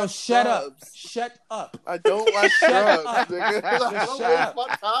 Don't watch shut up. Shut up. I don't watch scrubs,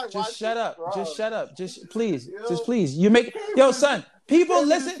 nigga. Just shut up. Just shut up. Just please. Just please. You make son. People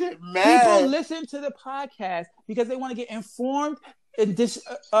listen to the podcast because they want to get informed and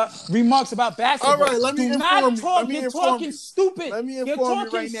remarks about basketball. All right, let me inform you. You're talking stupid. Let me inform you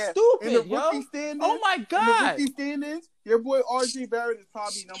right now. Stupid, in the rookie standings, oh my God. In the rookie standings, your boy RJ Barrett is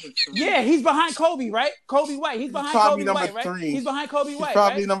probably number 3. Yeah, he's behind Kobe, right? Kobe White. He's behind Kobe White, right? He's behind Kobe White,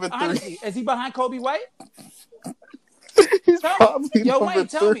 probably number 3. Honestly, is he behind Kobe White? He's probably Yo, number Wayne,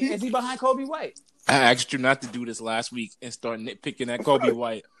 tell 3. me, is he behind Kobe White? I asked you not to do this last week and start nitpicking at Kobe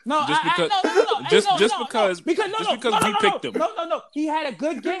White. No, just because we picked him. No. He had a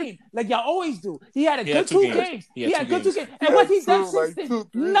good game, like y'all always do. He had a good 2 games. He had good 2 games. And what he's done since then?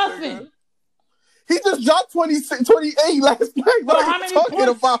 Nothing. He just dropped 28 last night. What are you talking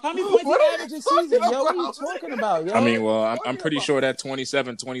about? How many points he averaged this season, yo? What are you talking about, yo? I mean, well, I'm pretty sure that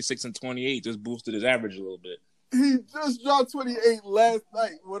 27, 26, and 28 just boosted his average a little bit. He just dropped 28 last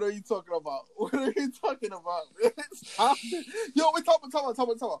night. What are you talking about? Stop it. Yo, we're talking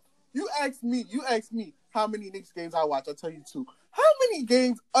about. You asked me how many Knicks games I watch. I'll tell you 2. How many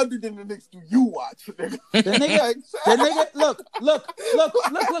games other than the Knicks do you watch? The nigga, look.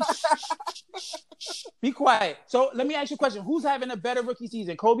 Shh. Be quiet. So let me ask you a question. Who's having a better rookie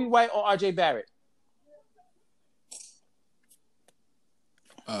season, Kobe White or RJ Barrett?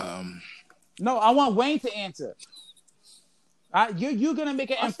 No, I want Wayne to answer. You're going to make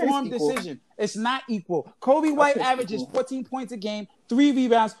an informed decision. It's not equal. Kobe White averages 14 points a game, 3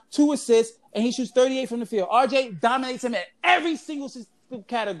 rebounds, 2 assists, and he shoots 38 from the field. RJ dominates him at every single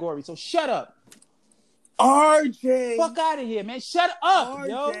category. So shut up. RJ. Fuck out of here, man. Shut up, RJ.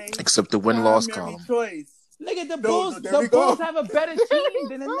 yo. Except the win-loss column. Nigga, the Bulls have a better team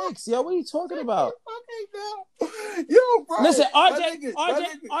than the Knicks, yo. What are you talking about? Yo, bro. Listen, RJ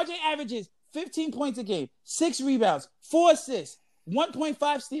averages 15 points a game, 6 rebounds, 4 assists,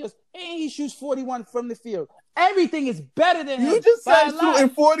 1.5 steals, and he shoots 41 from the field. Everything is better than him. You just said shooting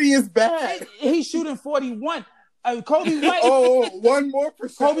 40 is bad. He's shooting 41. Kobe White. 1 more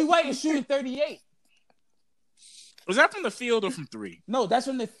 %. Kobe White is shooting 38. Was that from the field or from 3? No, that's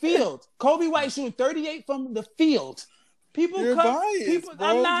from the field. Kobe White is shooting 38 from the field. You're biased, bro.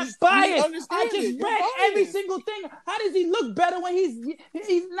 I'm not biased. I just read every single thing. How does he look better when he's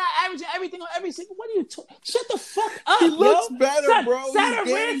not averaging everything on every single? What are you talking? Shut the fuck up, He looks better, bro.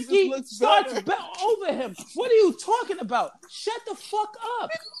 Sadaransky starts over him. What are you talking about? Shut the fuck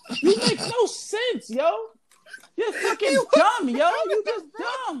up. You make no sense, yo. You're fucking dumb, yo. You just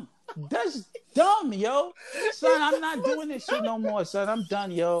dumb. That's dumb, yo. Son, I'm not doing this shit no more, son. I'm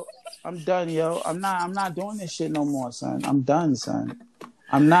done, yo. I'm not doing this shit no more, son. I'm done, son.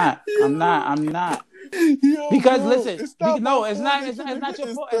 I'm not. Because listen, it's not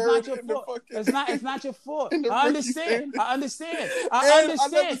your fault. It's not your fault. It's not your fault. I understand.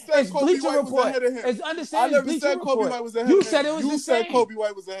 It's Bleacher Report. I never said Kobe White was ahead. You said it was the same. You said Kobe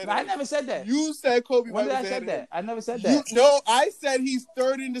White was ahead. I never said that. You said Kobe White was ahead. When did I say that? I never said that. No, I said he's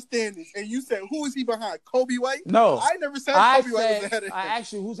third in the standings, and you said who is he behind? Kobe White? No, I never said Kobe White was ahead. I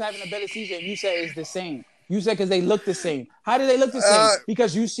asked you who's having a better season, and you said it's the same. You said because they look the same. How do they look the same?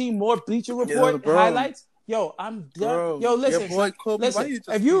 Because you see more Bleacher Report highlights. Yo, I'm done. Yo, listen.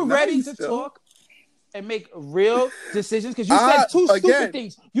 If you're ready to talk and make real decisions, because you said two stupid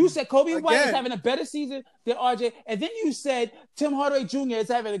things. You said Kobe White is having a better season than RJ, and then you said Tim Hardaway Jr. is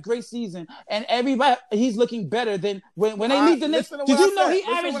having a great season, and everybody he's looking better than when they leave the Knicks. Did you know he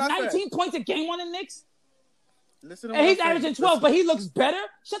averaged 19 points a game on the Knicks? And he's averaging 12, but he looks better?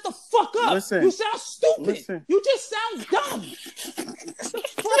 Shut the fuck up. You sound stupid. You just sound dumb. Get the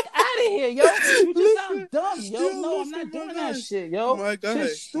fuck out of here, yo. You just sound dumb, yo. No, I'm not doing that shit, yo. My God.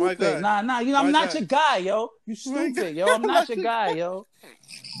 Shit's stupid. Nah. You know, I'm not your guy, yo. You stupid, yo. I'm not your guy, yo.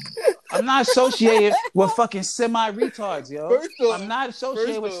 I'm not associated with fucking semi-retards, yo. I'm not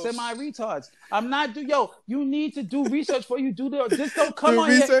associated with semi-retards. I'm not you need to do research before you do just don't come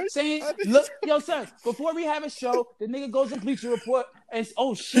on here saying, look, yo, son, before we have a show, the nigga goes to Bleacher Report and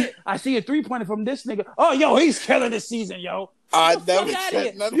oh shit, I see a 3-pointer from this nigga. Oh, yo, he's killing this season, yo. I never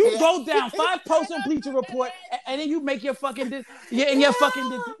said nothing. You go down 5 posts on Bleacher Report and then you make your fucking Bro, I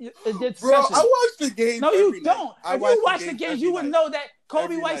watch the games. No, you don't. If you watch the games, you would know that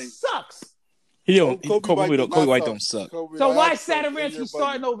Kobe White sucks. Kobe White don't suck. So why Satoransky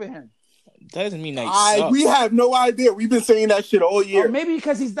starting over him? That doesn't mean that he sucks. We have no idea. We've been saying that shit all year. Or maybe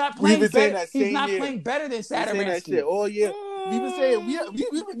because he's not playing better. He's not playing better than Satoransky. All year. We've been saying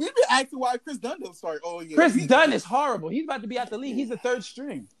we've been asking why Chris Dunn don't start all year. Chris Dunn is horrible. He's about to be out the league. He's the third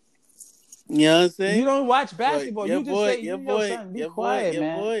string. You know what I'm saying? You don't watch basketball. You just say, your boy,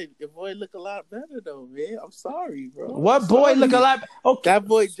 look a lot better though, man. I'm sorry, bro. What boy look a lot? Okay, that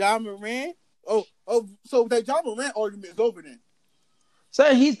boy John Moran. So that John Moran argument is over then.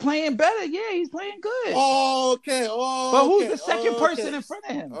 So he's playing better. Yeah, he's playing good. Okay. But who's the second person in front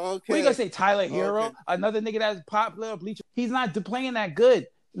of him? Okay. What you gonna say? Tyler Hero, another nigga that's popular Bleacher. He's not playing that good.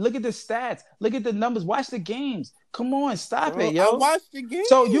 Look at the stats. Look at the numbers. Watch the games. Come on, stop it, yo. I watched the game.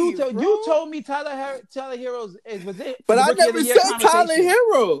 So you told me Tyler Hero was it? But I never said Tyler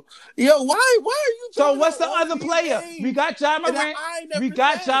Hero. Yo, why are you? So what's the other player? We got John Morant. We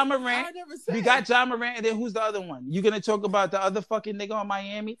got John Morant. And then who's the other one? You gonna talk about the other fucking nigga on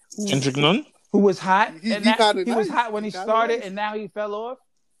Miami? Kendrick Nunn? Who was hot? He was hot when he started, and now he fell off.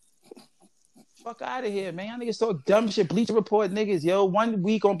 Fuck out of here, man. Y'all niggas so dumb shit. Bleacher Report niggas, yo. 1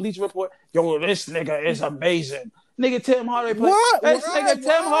 week on Bleacher Report. Yo, this nigga is amazing. Nigga Tim Hardaway played.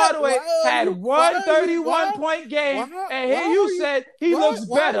 Tim Hardaway had 131-point game, and here you said he looks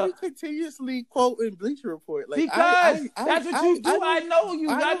better. Why are you continuously quoting Bleacher Report? Like, because that's what you do. I know you.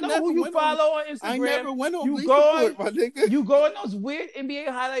 I know who you follow on Instagram. I never went on Bleacher Report, my nigga. You go on those weird NBA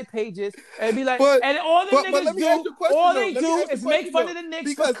highlight pages and be like, and all the niggas do, is make fun of the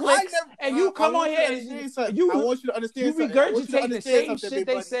Knicks for clicks, and you come on here and I want you to understand. You regurgitate the same shit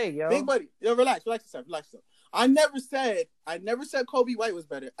they say, yo. Big buddy, yo, relax yourself. I never said Kobe White was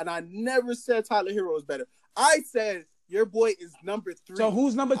better, and I never said Tyler Hero was better. I said your boy is number 3. So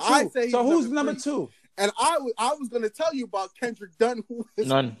who's number 2? Who's number 2? And I was going to tell you about Kendrick Dunn, who was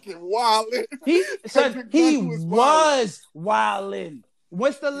wildin'. He was wildin'.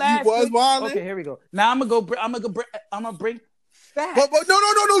 What's the last? He was wildin'. Okay, here we go. Now I'm gonna bring. Facts. But no.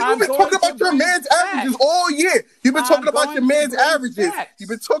 You've been talking about your man's averages all year. You've been talking about your man's averages. You've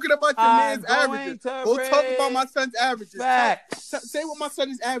been talking about your man's averages. Go talk about my son's averages. Say what my son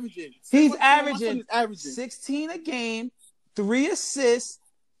is averaging. He's averaging 16 a game, 3 assists,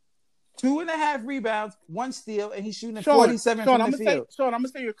 2.5 rebounds, 1 steal, and he's shooting at 47 from the field. Sean, I'm gonna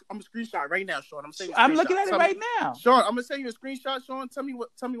send you a screenshot right now, Sean. I'm looking at it right now. Sean, I'm gonna send you a screenshot, Sean. Tell me what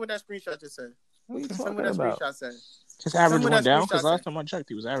that screenshot just said. What are you talking about? Screenshot said. His average went down because last time I checked,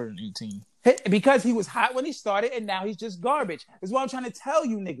 he was averaging 18. Because he was hot when he started, and now he's just garbage. That's what I'm trying to tell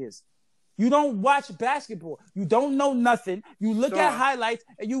you niggas. You don't watch basketball. You don't know nothing. You look at highlights,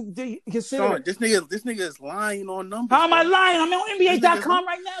 and you consider. Sean, this nigga is lying on numbers. How am I lying? I'm on NBA.com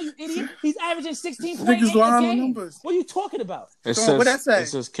right now, you idiot. He's averaging 16 points a game. What are you talking about? It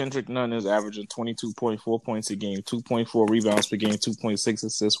says Kendrick Nunn is averaging 22.4 points a game, 2.4 rebounds per game, 2.6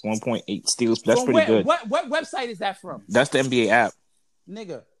 assists, 1.8 steals. That's pretty good. What website is that from? That's the NBA app.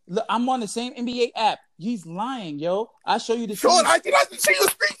 Nigga, look, I'm on the same NBA app. He's lying, yo. I'll show you the. Sean, I did not see your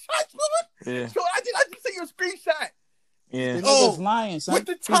screenshot, Sean. Yeah. Sean, I did not see your screenshot. Yeah. The nigga's lying, son. With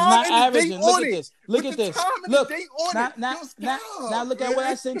the He's not time and the date averaging. Look on at it. this. Look With at the this. time and Look. the date on it. Now look at what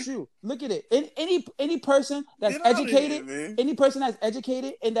I sent you. Look at it. Any person that's Get outta educated, here, man. any person that's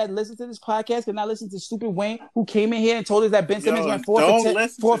educated and that listens to this podcast cannot listen to stupid Wayne who came in here and told us that Ben Simmons went 4 for 10,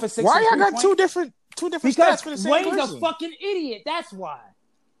 4 for 6. Why y'all got two different stats for the same Wayne's person? a fucking idiot. That's why.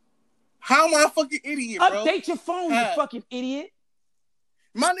 How am I a fucking idiot, bro? Update your phone, you fucking idiot.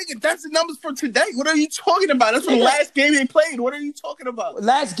 My nigga, that's the numbers for today. What are you talking about? That's from the last game they played. What are you talking about?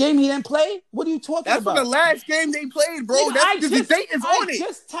 Last game he didn't play? What are you talking about? That's from the last game they played, bro. Nigga, the date is on it. I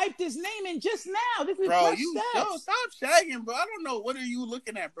just typed his name in just now. This is bro, stats. stop shagging, bro. I don't know. What are you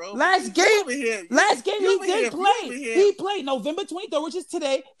looking at, bro? Last game he did play. He played November 23rd, which is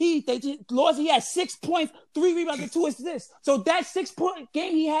today. They just lost. He had 6 points, 3 rebounds, and 2 assists. So that 6-point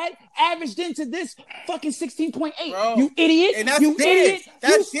game he had averaged into this fucking 16.8. You idiot. And that's you idiot.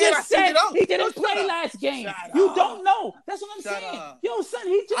 That's you just said he didn't play last game. You don't know. That's what I'm saying. Yo, son,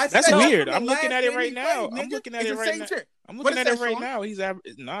 he just. That's weird. I'm looking at it right now. I'm looking at it right now. I'm looking at it right now. He's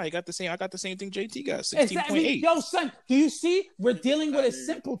he got the same. I got the same thing JT got. 16.8. Yo, son, do you see? We're dealing with a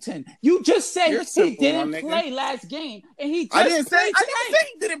simpleton. You just said he didn't play last game, and he just I didn't say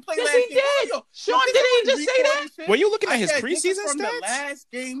he didn't play yes, last he game. did. Sean, didn't he just say that? Were you looking at his preseason from stats? The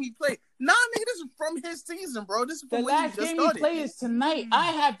last game he played. Nah, nigga, this is from his season, bro. This is from the last game he played is tonight. I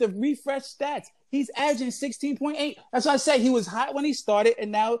have the refresh stats. He's averaging 16.8. That's why I said he was hot when he started,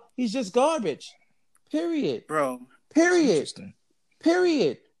 and now he's just garbage. Period. Bro. Period.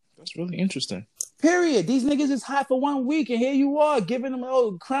 Period. That's really interesting. Period. These niggas is hot for 1 week, and here you are giving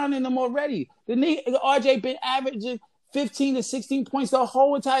them, crowning them already. The RJ been averaging 15 to 16 points the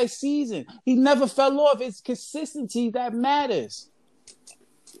whole entire season. He never fell off. It's consistency that matters.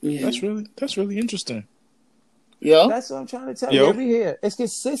 Yeah. That's really interesting. Yo, that's what I'm trying to tell you every year. It's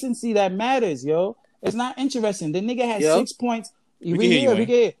consistency that matters, yo. It's not interesting. The nigga had 6 points. We can hear.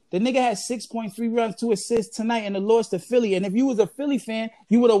 The nigga had 6.3 rebounds, 2 assists tonight in the loss to Philly. And if you was a Philly fan,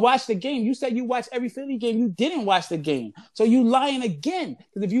 you would have watched the game. You said you watched every Philly game. You didn't watch the game. So you lying again.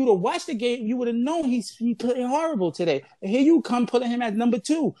 Because if you would have watched the game, you would have known he played horrible today. And here you come putting him as number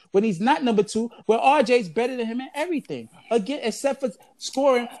 2 when he's not number 2, where RJ's better than him in everything. Again, except for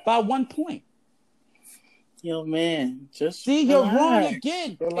scoring by 1 point. Yo, man, just see, you're wrong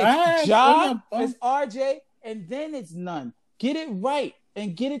again. It's Ja, it's RJ, and then it's none. Get it right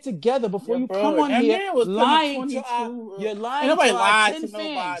and get it together before you come on here lying to our 10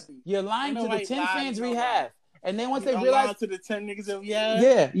 fans. You're lying to the 10 fans we have. And then once they realize to the 10 niggas that we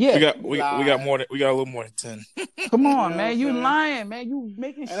have, we got more than a little more than 10. Come on, man, you lying, man, you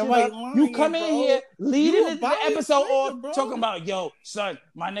making shit up. You come in here leading the episode off talking about, yo, son,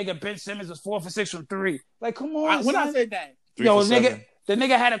 my nigga Ben Simmons was 4 for 6 from 3. Like, come on, when I said that, yo, nigga, the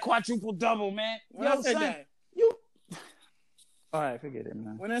nigga had a quadruple double, man. When I said that, you. All right, forget it,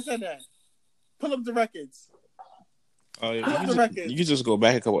 man. When I said that, pull up the records. Oh yeah, you can just go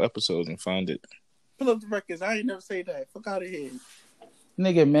back a couple episodes and find it. Pull up the records. I ain't never say that. Fuck out of here.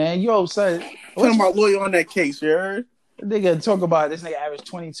 Nigga, man. Yo, son. Put my lawyer on that case, you heard? Nigga, talk about this nigga average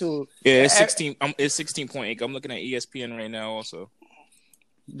 22. Yeah, it's 16. It's 16.8. I'm looking at ESPN right now also.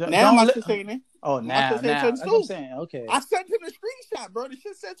 Now I'm just saying it. Oh, now. That's what I'm saying. Okay. I sent him a screenshot, bro. The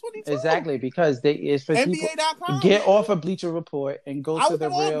shit said 22. Exactly, because it's for NBA.com. people. Get off of Bleacher Report and go to the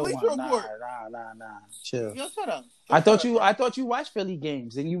real one. Nah. Chill. Yo, shut up. I thought you watched Philly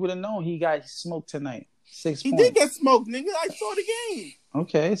games and you would have known he got smoked tonight. 6 he points. He did get smoked, nigga. I saw the game.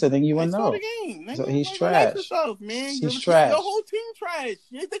 Okay, so then you would know. I saw the game, nigga. So he's trash. Yourself, man. He's trash. The whole team trash.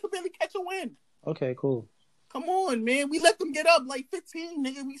 They could barely catch a win. Okay, cool. Come on, man. We let them get up like 15,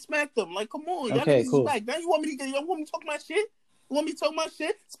 nigga. We smacked them. Like, come on. Okay, cool. Now you want me to talk my shit? You want me to talk my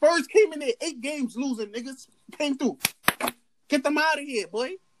shit? Spurs came in there 8 games losing, niggas. Came through. Get them out of here,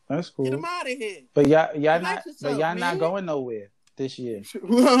 boy. That's cool. Get them out of here. But y'all not going nowhere this year.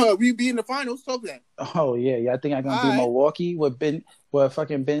 We be in the finals. Talk that. Oh yeah, y'all think I'm gonna beat Milwaukee where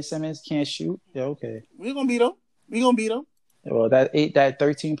fucking Ben Simmons can't shoot? Yeah, okay. We're gonna beat them. Well, that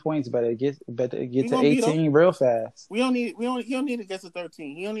 13 points better get to 18 real fast. He don't need to get to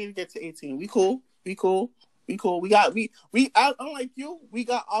 13. He don't need to get to 18. We cool. Unlike you, we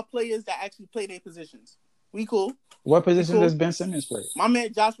got our players that actually play their positions. We cool. What position does Ben Simmons play? My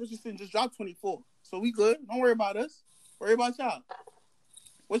man Josh Richardson just dropped 24. So we good. Don't worry about us. Worry about y'all.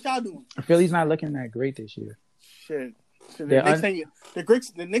 What y'all doing? Philly's not looking that great this year. Shit.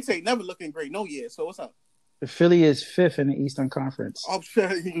 The Knicks ain't never looking great no year. So what's up? Philly is 5th in the Eastern Conference. Oh,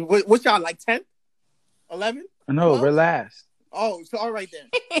 what y'all like 10? 11? No, we're last. Oh, so all right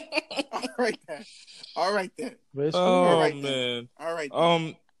then. All right then. Oh man. All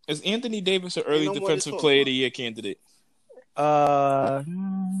right. Is Anthony Davis an early defensive player of the year candidate?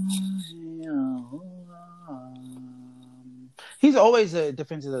 He's always a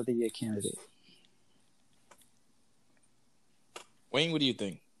defensive of the year candidate. Wayne, what do you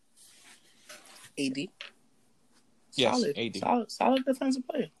think? AD. Yes, solid, AD. Solid defensive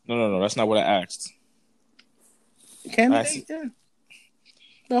player. No. That's not what I asked. Candidate, yeah.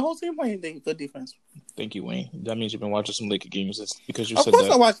 The whole team playing good defense. Thank you, Wayne. That means you've been watching some Lakers games. That's because you said that. Of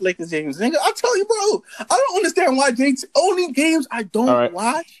course I watch Lakers games, nigga. I tell you, bro. I don't understand why only games I don't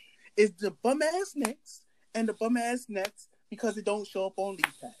watch is the bum-ass Knicks and the bum-ass Nets because it don't show up on League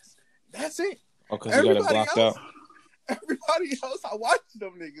Pass. That's it. Oh, because you got it blocked out. Everybody else, I watch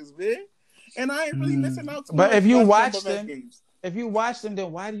them niggas, man. And I ain't really missing out. But if you watch them,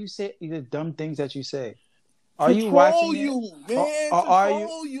 then why do you say the dumb things that you say? Are you watching you, it? Man, are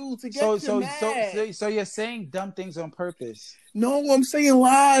you to get you mad. So you're saying dumb things on purpose? No, I'm saying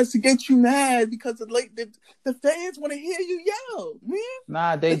lies to get you mad because the fans want to hear you yell, man.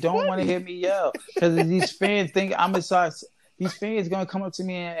 Nah, they don't want to hear me yell because these fans think I'm a size. These fans gonna come up to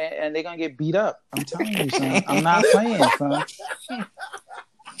me and they're gonna get beat up. I'm telling you, son. I'm not playing, son.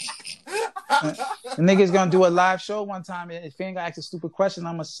 The nigga's gonna do a live show one time and if fan gonna ask a stupid question,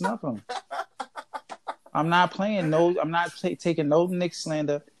 I'm gonna snuff him. I'm not playing. No, I'm not taking no Nick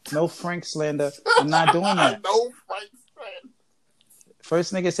slander, no Frank slander. I'm not doing that. No Frank slander.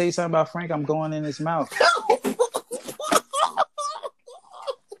 First nigga say something about Frank, I'm going in his mouth.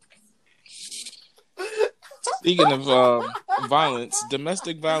 Speaking of violence,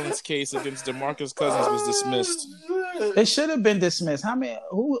 domestic violence case against DeMarcus Cousins was dismissed. It should have been dismissed.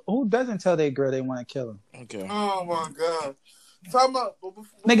 Who doesn't tell their girl they want to kill him? Okay. Oh my god. Time out.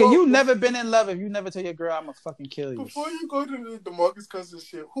 Nigga, you never been in love if you never tell your girl I'm gonna fucking kill you. Before you go to the DeMarcus Cousins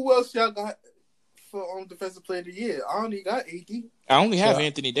shit, who else y'all got for defensive player of the year? I only got AD. I only have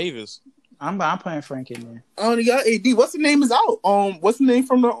Anthony Davis. I'm playing Frank in there. I only got AD. What's the name is out? What's the name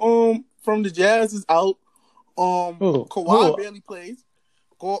from the Jazz is out. Kawhi barely plays.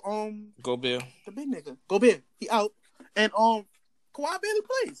 Gobert. The big nigga. Gobert. He out. And Kawhi barely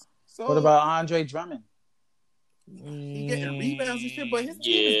plays. So what about Andre Drummond? He getting rebounds and shit, but his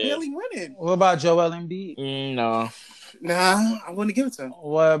team is barely winning. What about Joel Embiid? No. Nah, I want to give it to him.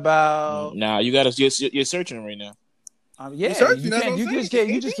 What about? Nah, you're searching right now. You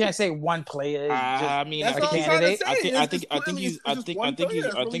just can't say one player. I mean, a candidate. I think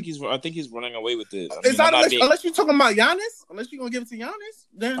he's running away with it. Unless you're talking about Giannis, unless you're gonna give it to Giannis,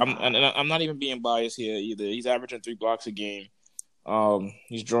 then I'm not even being biased here either. He's averaging 3 blocks a game.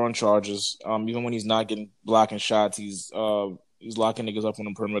 He's drawing charges. Even when he's not getting blocking shots, he's locking niggas up on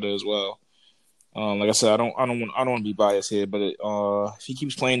the perimeter as well. Like I said, I don't want to be biased here, but if he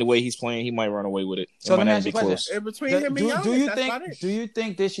keeps playing the way he's playing, he might run away with it. So let me ask you a question. In between him and Giannis, do you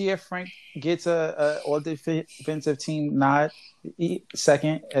think this year Frank gets a all defensive team nod,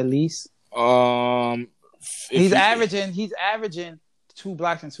 second at least? He's averaging 2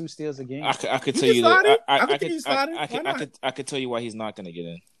 blocks and 2 steals a game. I could tell you that. I could tell you why he's not going to get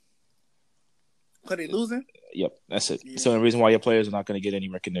in. Because they losing. Yep, that's it. Yeah. So the reason why your players are not going to get any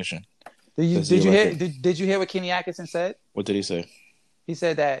recognition. Did you hear what Kenny Atkinson said? What did he say? He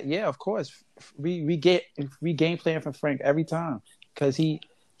said that of course we game plan for Frank every time because he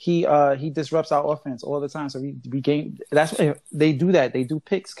disrupts our offense all the time. So we game. That's why they do that. They do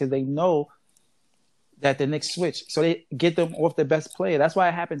picks because they know that the Knicks switch, so they get them off the best player. That's why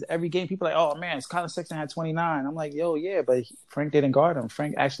it happens every game. People are like, oh man, Colin Sexton had 29. I'm like, yo, yeah, but Frank didn't guard him.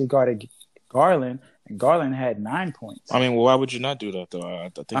 Frank actually guarded Garland, and Garland had 9 points. I mean, well, why would you not do that though? I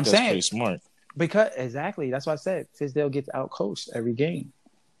think that's pretty smart. Because exactly, that's what I said. Fizdale gets outcoached every game.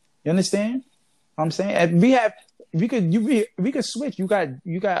 You understand? I'm saying, and we could switch. You got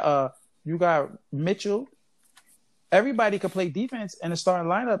Mitchell. Everybody could play defense in the starting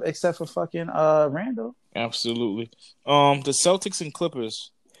lineup except for fucking Randall. Absolutely. The Celtics and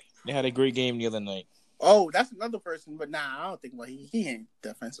Clippers, they had a great game the other night. Oh, that's another person, but I don't think he ain't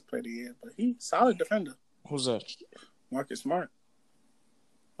defensive player of the year, but he's solid defender. Who's that? Marcus Smart.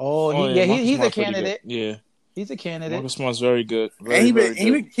 He's a candidate. Yeah. He's a candidate. Marcus Smart's very good. He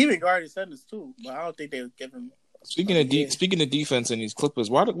been guarding centers too, but I don't think they would give him. Speaking of defense in these Clippers,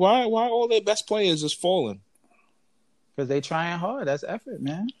 why all their best players just falling? Because they trying hard. That's effort,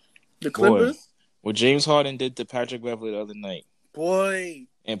 man. The Clippers? Boy, what James Harden did to Patrick Beverly the other night. Boy.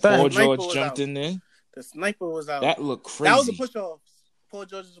 And Paul George jumped in there. The sniper was out. That looked crazy. That was a push-off. Paul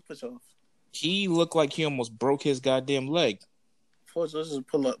George is a push-off. He looked like he almost broke his goddamn leg. Paul George is a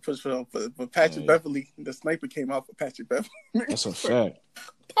push-off. But Patrick Beverly, the sniper came out for Patrick Beverly. That's a fact.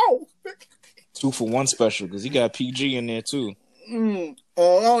 Oh. 2-for-1 special because he got PG in there too.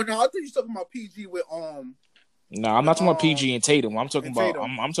 Oh no, I think you're talking about PG with No, I'm not talking about PG and Tatum. I'm talking about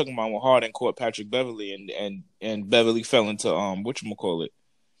Tatum. I'm talking about when Harden caught Patrick Beverly and Beverly fell into whatchamacallit,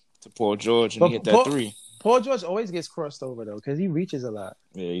 to Paul George and he hit that three. Paul George always gets crossed over though because he reaches a lot.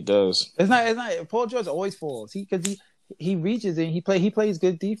 Yeah, he does. It's not. Paul George always falls. He reaches and he plays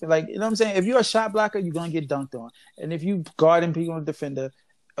good defense. Like, you know what I'm saying? If you're a shot blocker, you're gonna get dunked on, and if you guard and be on a defender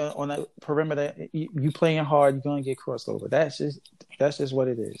on a perimeter, you playing hard, you're gonna get crossed over. That's just what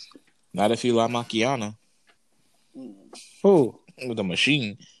it is. Not if you like Macchiana. Who? With a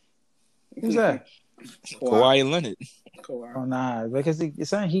machine. Who's that? Kawhi Leonard. Oh nah, because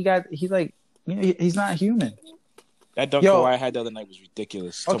he's not human. That dunk Kawhi had the other night was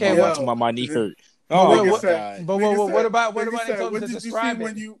ridiculous. Okay, talking about my knee hurt. Oh my God! But what about they told what him to did you describe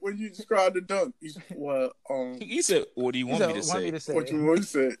see it? when you described the dunk? He said, "What do you want me to say?" What you want to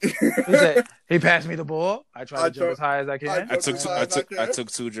say? He said, "He passed me the ball. I tried to jump as high as I can. I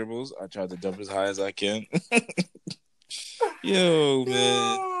took 2 dribbles. I tried to jump as high as I can." Yo,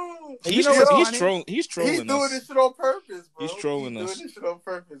 man. He's trolling. He's doing this shit on purpose, bro. He's trolling us. He's doing this shit on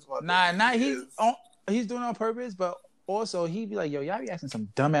purpose. He's doing it on purpose, but also he'd be like, "Yo, y'all be asking some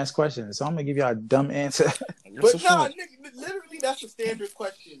dumbass questions, so I'm gonna give y'all a dumb answer." But nigga, literally, that's a standard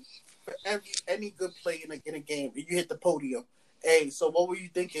question for any good play in a game. If you hit the podium, hey, so what were you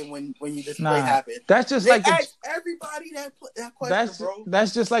thinking when this play happened? That's just they ask everybody that question, bro.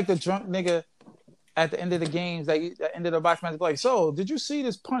 That's just like the drunk nigga at the end of the games, like at the end of the box match, like, so did you see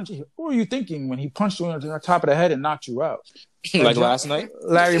this punch? What were you thinking when he punched you on the top of the head and knocked you out? Like last night,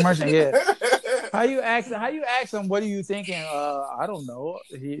 Larry Merchant, yeah. How you ask him? What are you thinking? I don't know.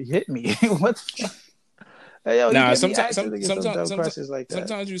 He hit me. What the fuck? Hey, yo, nah, sometimes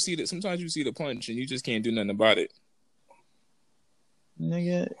you see the punch and you just can't do nothing about it.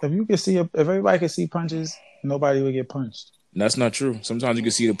 Nigga, if everybody could see punches, nobody would get punched. That's not true. Sometimes you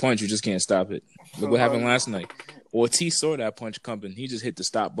can see the punch, you just can't stop it. Look what happened last night. Ortiz saw that punch coming. He just hit the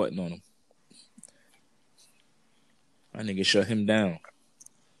stop button on him. My nigga shut him down.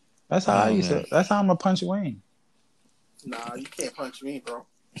 That's how that's how I'm gonna punch Wayne. Nah, you can't punch me, bro.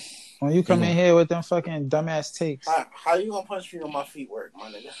 When you come in here with them fucking dumbass takes. How you gonna punch me on my feet work,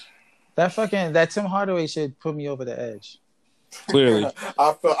 my nigga? That Tim Hardaway shit put me over the edge. Clearly.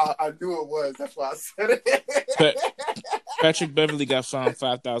 I knew it was. That's why I said it. Patrick Beverly got fined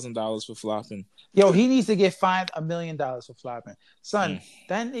 $5,000 for flopping. Yo, he needs to get fined $1 million for flopping. Son,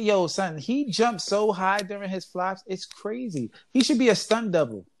 he jumped so high during his flops. It's crazy. He should be a stunt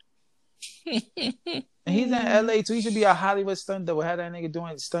double. And he's in LA too. He should be a Hollywood stunt double. How that nigga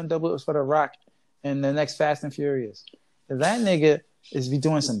doing stunt doubles for The Rock and the next Fast and Furious. That nigga is be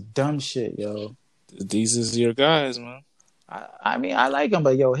doing some dumb shit, yo. These is your guys, man. I mean, I like him,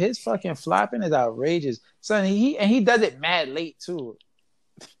 but yo, his fucking flopping is outrageous. Son, he does it mad late too.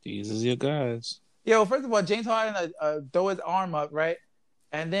 These is your guys. Yo, first of all, James Harden throw his arm up, right?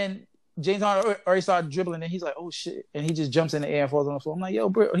 And then James Harden already started dribbling, and he's like, oh shit. And he just jumps in the air and falls on the floor. I'm like, yo,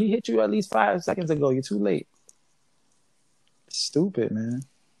 bro, he hit you at least 5 seconds ago. You're too late. Stupid, man.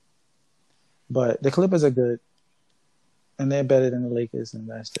 But the Clippers are good. And they're better than the Lakers, and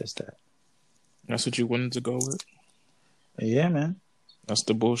that's just that. That's what you wanted to go with? Yeah, man. That's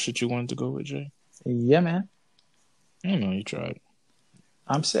the bullshit you wanted to go with, Jay? Yeah, man. I know you tried.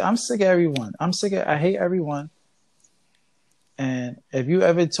 I'm sick of everyone. I hate everyone. And if you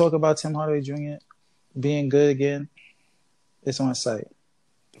ever talk about Tim Hardaway Jr. being good again, it's on site.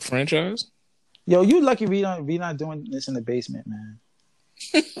 The franchise? Yo, you lucky we not doing this in the basement, man.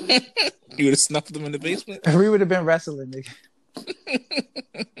 You would have snuffed them in the basement? We would have been wrestling, nigga.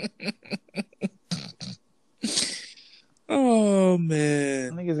 Oh,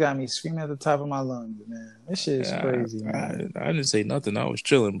 man. Niggas got me screaming at the top of my lungs, man. This shit is crazy, man. I didn't say nothing. I was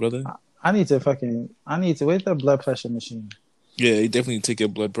chilling, brother. I need to, where's the blood pressure machine? Yeah, he definitely take your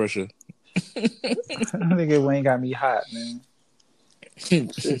blood pressure. Nigga Wayne got me hot, man.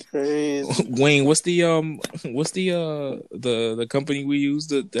 Shit crazy. Wayne, what's the company we use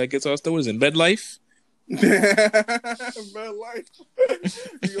that gets our stores in MedLife? MedLife.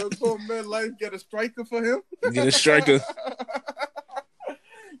 You gonna call MedLife? Get a striker for him? Get a striker.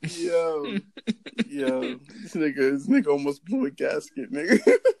 Yo, this nigga almost blew a gasket, nigga.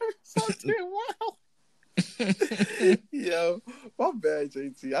 Wow. Yo, my bad,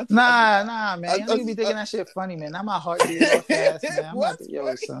 JT. Nah, man. You be thinking that shit funny, man. Now my heart beats so fast, man. I'm about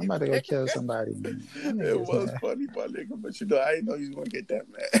to go kill somebody, man. It was funny, my nigga, but I didn't know you was gonna get that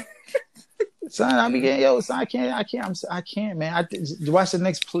mad. Son, I be getting son. I can't, man. I watch the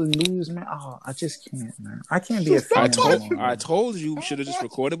Knicks lose, man. Oh, I just can't, man. I can't be a fan. I told you we should have just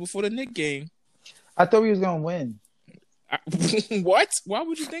recorded before the Knicks game. I thought we was gonna win. What? Why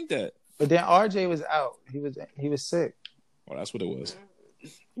would you think that? But then RJ was out. He was sick. Oh, that's what it was.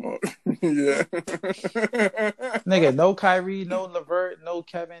 Yeah. Nigga, no Kyrie, no LeVert, no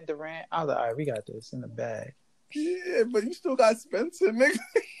Kevin Durant. I was like, all right, we got this in the bag. Yeah, but you still got Spencer, nigga.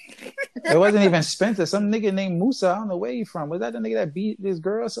 It wasn't even Spencer. Some nigga named Musa. I don't know where he from. Was that the nigga that beat this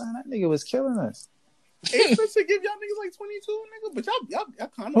girl or something? That nigga was killing us. Hey, Spencer give y'all niggas like 22, nigga. But y'all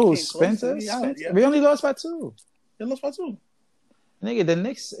kind of Who, Spencer? Spencer? Yeah. We only lost by 2. They lost by 2. Nigga, the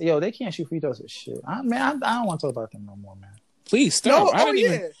Knicks, they can't shoot free throws or shit. I don't want to talk about them no more, man. Please stop. No, I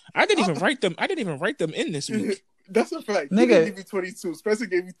didn't even write them. I didn't even write them in this week. That's a fact. Nigga, he didn't give you 22. Spencer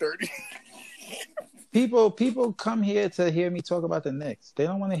gave you 30. People come here to hear me talk about the Knicks. They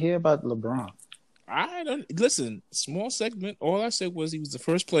don't want to hear about LeBron. I don't listen. Small segment. All I said was he was the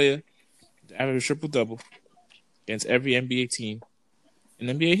first player to average a triple-double against every NBA team in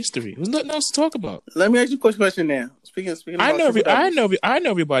NBA history. There's nothing else to talk about. Let me ask you a question now. Speaking I know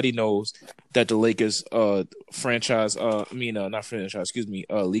everybody knows that the Lakers franchise not franchise, excuse me,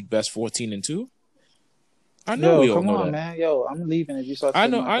 league best 14-2. I know we all know that. Man. Yo, I'm leaving if you start I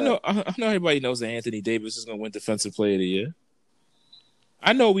know everybody knows that Anthony Davis is going to win Defensive Player of the Year.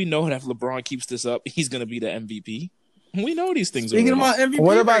 I know we know that if LeBron keeps this up, he's going to be the MVP. We know these things. Speaking about MVP,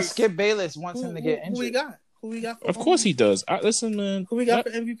 what about Skip Bayless wants him to get injured? Who we got? Of course he does. Listen, man. Who we got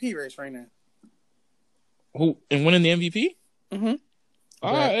for MVP race right now? Who and winning the MVP? Mm-hmm.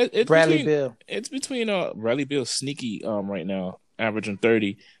 It's Bradley Beal. It's between Bradley Beal sneaky right now, averaging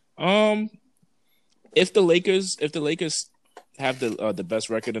 30. If the Lakers have the best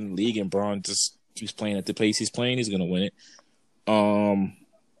record in the league and Bron just keeps playing at the pace he's playing, he's gonna win it.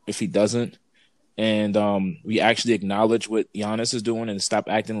 If he doesn't, and we actually acknowledge what Giannis is doing and stop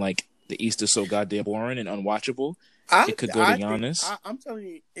acting like the East is so goddamn boring and unwatchable, it could go to Giannis. I'm telling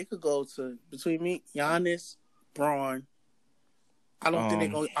you, it could go to between me, Giannis, Bron. I don't think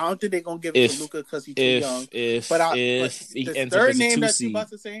they're gonna give it to Luka because he's too young. If he ends up as a 2 seed,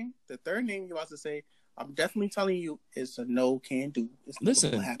 the third name you're about to say, I'm definitely telling you, it's a no can do.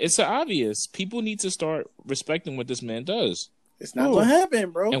 Listen, it's obvious. People need to start respecting what this man does. It's not gonna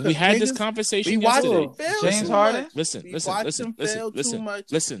happen, bro. And we had this conversation yesterday. James Harden. Listen.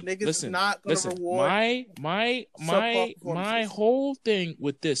 My whole thing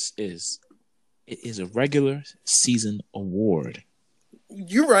with this is, it is a regular season award.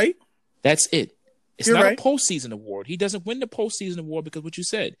 You're right. That's it. It's not a postseason award. He doesn't win the postseason award because what you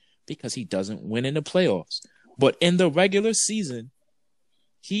said, because he doesn't win in the playoffs. But in the regular season,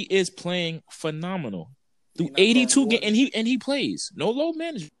 he is playing phenomenal. Through 82 games, and he plays no load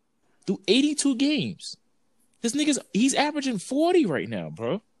management through 82 games. This he's averaging 40 right now,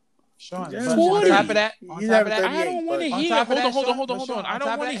 bro. Sean, 40. On top of that, I don't want to hear. Hold on. I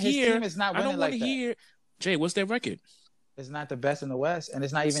don't want to hear. I don't want to hear. Jay, what's their record? It's not the best in the West, and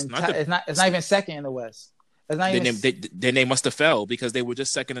it's not even it's not even second in the West. It's not even. Then they must have fell because they were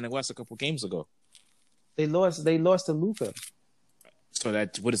just second in the West a couple games ago. They lost to Luka. So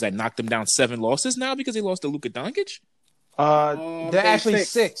what does that knock them down 7 losses now because they lost to Luka Doncic? They're actually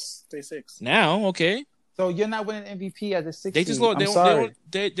 6. They're 6 now. Okay. So you're not winning MVP as a 6. They just lost.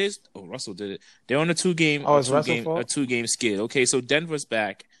 Russell did it. They're on a 2-game. A 2-game skid. Okay, so Denver's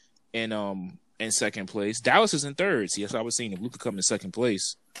back in second place. Dallas is in third. See, that's what I was saying. If Luka come in second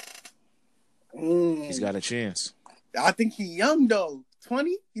place, he's got a chance. I think he's young though.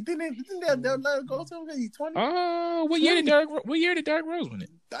 20? You think they'll let it go to him because he's 20? What year did Derrick Rose win it?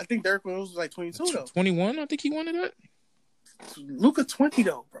 I think Derrick Rose was like 22 though. 21, I think he won it. Luka 20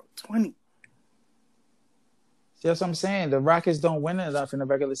 though, bro. 20. See, that's what I'm saying. The Rockets don't win enough in the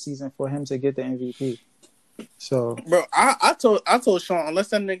regular season for him to get the MVP. So, bro, I told Sean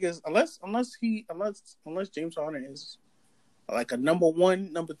unless James Harden is like a number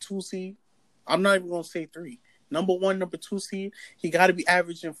 1, number 2 seed, I'm not even gonna say 3. Number 1, number 2 seed, he got to be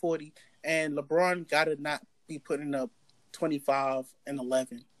averaging 40, and LeBron got to not be putting up 25 and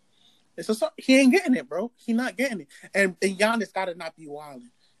 11. He ain't getting it, bro. He not getting it, and Giannis got to not be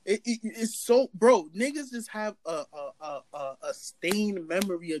wilding. It's so, bro. Niggas just have a stained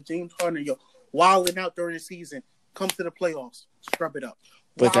memory of James Harden, wilding out during the season. Come to the playoffs, scrub it up.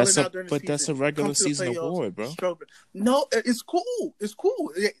 But that's a regular season award, bro. No, it's cool. It's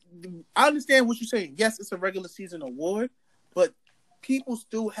cool. I understand what you're saying. Yes, it's a regular season award, but people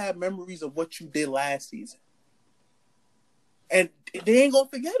still have memories of what you did last season, and they ain't gonna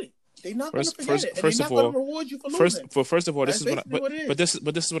forget it. They're not gonna forget it. They're not gonna reward you for losing. First of all, this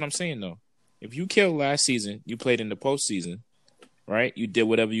is what I'm saying though. If you killed last season, you played in the postseason. Right, you did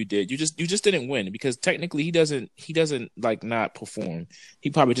whatever you did. You just didn't win because technically he doesn't like not perform. He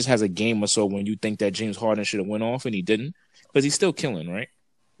probably just has a game or so when you think that James Harden should have went off and he didn't, because he's still killing, right?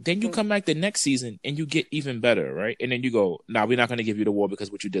 Then you come back the next season and you get even better, right? And then you go, nah, we're not going to give you the award because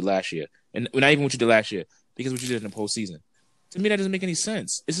of what you did last year. And not even what you did last year, because what you did in the postseason. To me, that doesn't make any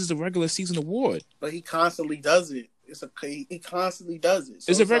sense. This is the regular season award. But he constantly does it. He constantly does it.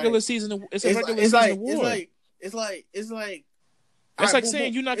 So it's a regular season award. It's like That's like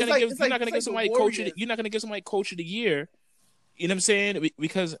saying you're not gonna give somebody coach of the year. You know what I'm saying?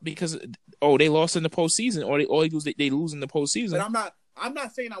 Because they lost in the postseason, or they lose in the postseason. But I'm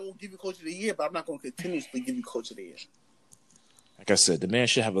not saying I won't give you coach of the year, but I'm not going to continuously give you coach of the year. Like I said, the man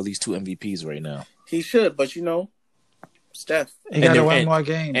should have at least 2 MVPs right now. He should, but Steph. He got to win more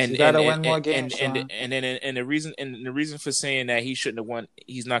games. And the reason for saying that he shouldn't have won,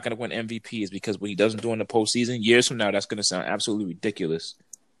 he's not going to win MVP is because what he doesn't do in the postseason, years from now, that's going to sound absolutely ridiculous.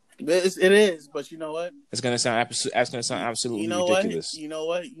 It is, but you know what? It's going to sound absolutely ridiculous. You know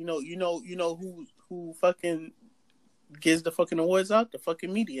what? Who fucking gives the fucking awards out? The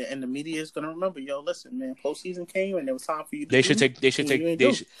fucking media, and the media is going to remember. Yo, listen, man, postseason came and it was time for you.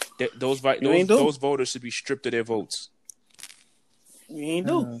 Those voters should be stripped of their votes. You ain't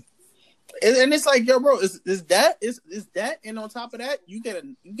do. And it's like, yo, bro, is that, and on top of that, you get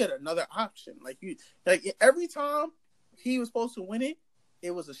another option. Like every time he was supposed to win it,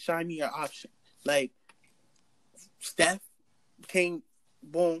 it was a shinier option. Like Steph came,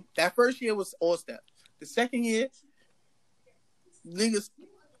 boom. That first year was all Steph. The second year, niggas,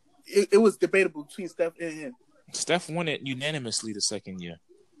 it was debatable between Steph and him. Steph won it unanimously the second year.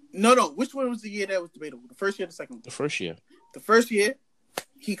 No. Which one was the year that was debatable? The first year or the second one? The first year. The first year,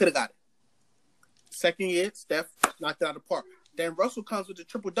 he could have got it. Second year, Steph knocked it out of the park. Then Russell comes with the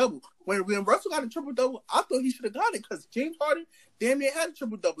triple-double. When Russell got a triple-double, I thought he should have got it because James Harden damn near had a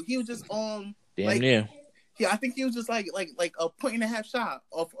triple-double. He was just damn near. Yeah, I think he was just like a point and a half shot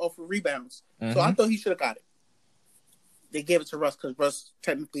off of rebounds. Mm-hmm. So I thought he should have got it. They gave it to Russ because Russ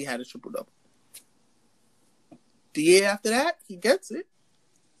technically had a triple-double. The year after that, he gets it.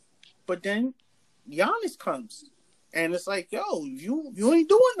 But then Giannis comes. And it's like, yo, you ain't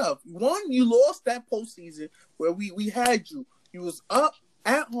doing enough. One, you lost that postseason where we had you. You was up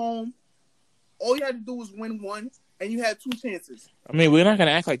at home. All you had to do was win one, and you had 2 chances. I mean, we're not going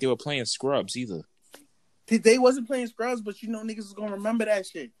to act like they were playing scrubs either. They wasn't playing scrubs, but niggas is going to remember that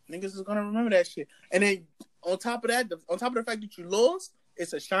shit. And then on top of the fact that you lost,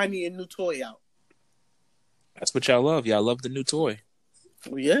 it's a shiny and new toy out. That's what y'all love. Y'all love the new toy.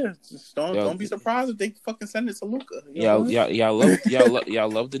 Well, yeah, just don't be surprised if they fucking send it to Luka. Y'all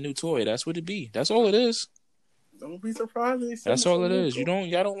love the new toy. That's what it be. That's all it is. Don't be surprised if they send That's all it is.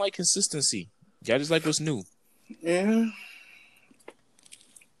 Y'all don't like consistency. Y'all just like what's new. Yeah.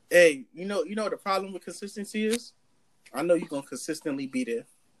 Hey, you know what the problem with consistency is? I know you're gonna consistently be there.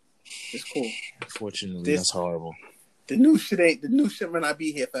 It's cool. Unfortunately, that's horrible. The new shit might not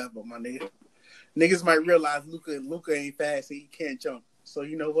be here forever, my nigga. Niggas might realize Luka ain't fast and he can't jump. So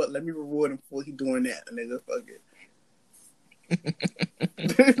you know what? Let me reward him for he doing that, nigga. Fuck it.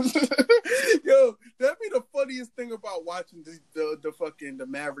 Yo, that'd be the funniest thing about watching the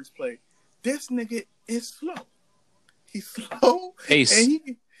Mavericks play. This nigga is slow. He's slow. Pace. And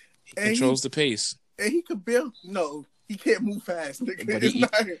he controls the pace. And he could barely. No, he can't move fast, nigga.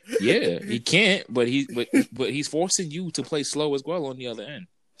 He can't. But he's forcing you to play slow as well on the other end.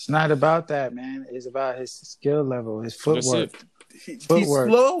 It's not about that, man. It's about his skill level, his footwork. He's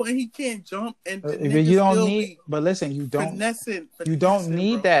slow and he can't jump. And you don't need. But listen, you don't. You don't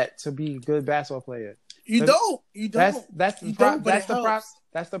need that to be a good basketball player. You don't. That's the problem.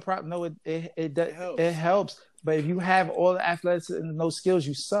 That's the problem. No, it helps. But if you have all the athletics and those skills,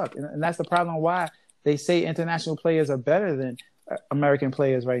 you suck. And that's the problem why they say international players are better than American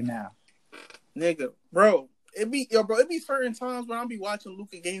players right now. Nigga, bro. It be certain times when I'll be watching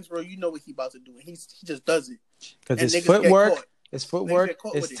Luka games, bro. You know what he about to do, and he just does it. Because his footwork,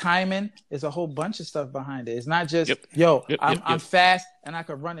 his timing, is a whole bunch of stuff behind it. It's not just I'm fast and I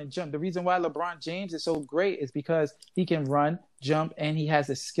can run and jump. The reason why LeBron James is so great is because he can run, jump, and he has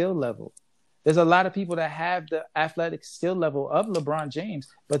a skill level. There's a lot of people that have the athletic skill level of LeBron James,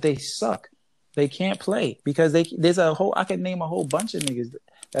 but they suck. They can't play because I can name a whole bunch of niggas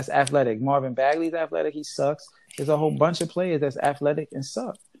that's athletic. Marvin Bagley's athletic, he sucks. There's a whole bunch of players that's athletic and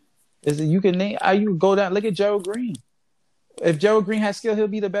suck. You can go down, look at Gerald Green. If Gerald Green has skill, he'll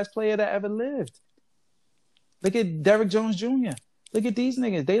be the best player that ever lived. Look at Derrick Jones Jr. Look at these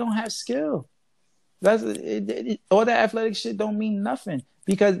niggas. They don't have skill. All that athletic shit don't mean nothing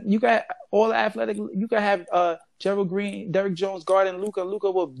because you got all the athletic. You can have Gerald Green, Derrick Jones guarding Luka. Luka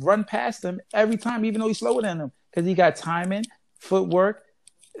will run past him every time, even though he's slower than him because he got timing, footwork,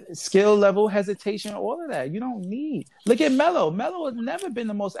 skill level, hesitation, all of that. You don't need. Look at Melo. Melo has never been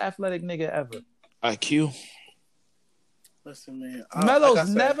the most athletic nigga ever. IQ. Listen, man. Melo's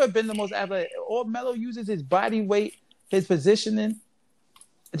never been the most athletic. All Melo uses his body weight, his positioning,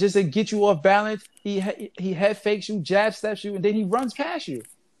 just to get you off balance. He head fakes you, jab steps you, and then he runs past you.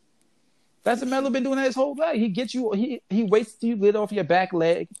 That's what Melo been doing his whole life. He gets you. He waits till you get off your back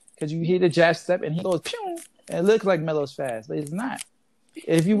leg because you hear the jab step, and he goes pew, and it looks like Melo's fast, but it's not.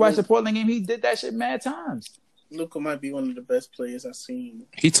 If you watch the Portland game, he did that shit mad times. Luka might be one of the best players I've seen.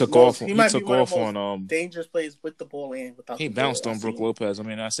 He took off on dangerous players with the ball and without. He bounced on Brook Lopez. I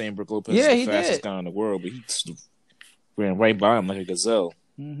mean, not saying Brook Lopez is the fastest guy in the world, but he ran right by him like a gazelle.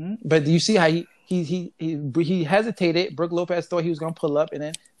 Mm-hmm. But do you see how he hesitated? Brook Lopez thought he was gonna pull up, and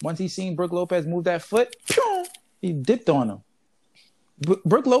then once he seen Brook Lopez move that foot, he dipped on him.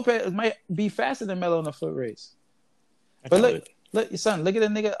 Brook Lopez might be faster than Melo in a foot race. But look, son, look at a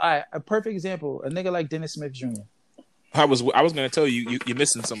nigga. All right, a perfect example. A nigga like Dennis Smith Jr. I was gonna tell you you're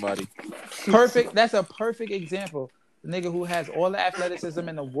missing somebody. Perfect. That's a perfect example. The nigga who has all the athleticism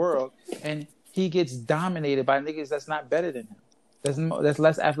in the world, and he gets dominated by niggas that's not better than him. That's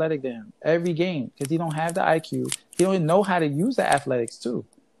less athletic than him every game because he don't have the IQ. He don't know how to use the athletics too.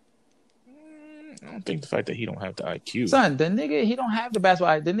 I don't think the fact that he don't have the IQ. Son, the nigga, he don't have the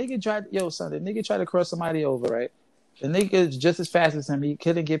basketball. The nigga tried to cross somebody over, right? The nigga is just as fast as him. He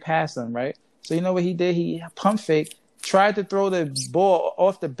couldn't get past him, right? So you know what he did? He pump fake, tried to throw the ball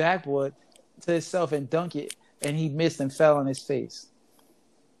off the backboard to himself and dunk it, and he missed and fell on his face.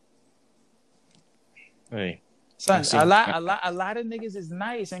 Hey. Son, a lot of niggas is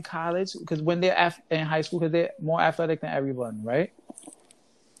nice in college because when they're in high school because they're more athletic than everyone, right?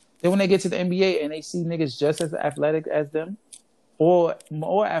 Then when they get to the NBA and they see niggas just as athletic as them or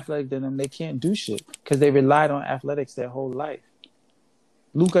more athletic than them, they can't do shit because they relied on athletics their whole life.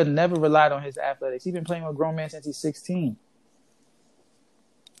 Luka never relied on his athletics. He's been playing with a grown man since he's 16.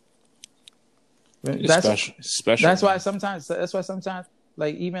 Special. That's why sometimes,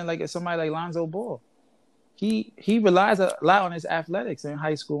 like even like somebody like Lonzo Ball. He relies a lot on his athletics in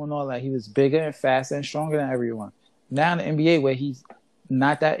high school and all that. He was bigger and faster and stronger than everyone. Now in the NBA, where he's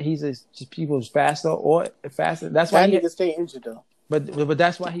not that, he's just people's faster or faster. That's why he can stay injured though. But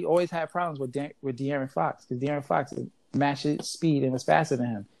that's why he always had problems with De'Aaron Fox because De'Aaron Fox matched his speed and was faster than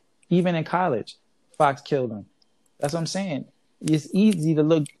him. Even in college, Fox killed him. That's what I'm saying. It's easy to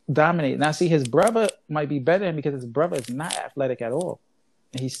look dominate. Now see, his brother might be better than him because his brother is not athletic at all,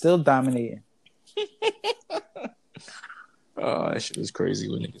 and he's still dominating. Oh, that shit is crazy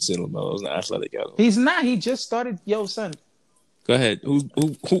when they consider Melo's not athletic at all. He's not. He just started. Yo, son. Go ahead. Who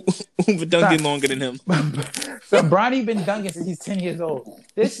been dunking longer than him? So Bronny been dunking since he's 10 years old.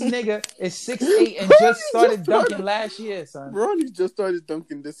 This nigga is 6'8" and just started dunking last year, son. Bronny just started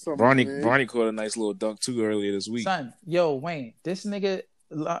dunking this summer. Bronny caught a nice little dunk too earlier this week. Son, yo, Wayne, this nigga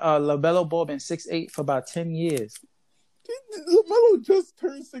LaMelo Ball been 6'8" for about 10 years. LaMelo just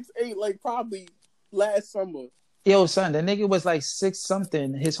turned 6'8" like probably last summer. Yo, son, the nigga was like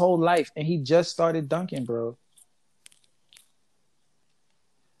 6-something his whole life, and he just started dunking, bro.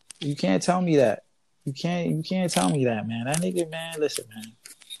 You can't tell me that. You can't tell me that, man. That nigga, man, listen, man.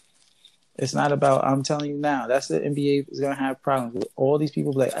 It's not about, I'm telling you now, that's the NBA is going to have problems with all these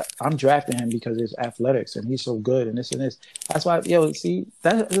people. Like, I'm drafting him because it's athletics, and he's so good, and this and this. That's why, yo, see,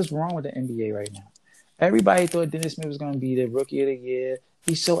 that's what's wrong with the NBA right now. Everybody thought Dennis Smith was going to be the rookie of the year.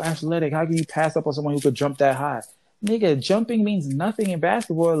 He's so athletic. How can you pass up on someone who could jump that high? Nigga, jumping means nothing in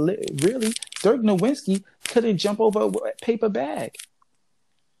basketball. Really, Dirk Nowitzki couldn't jump over a paper bag.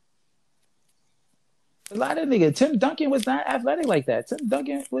 A lot of niggas. Tim Duncan was not athletic like that. Tim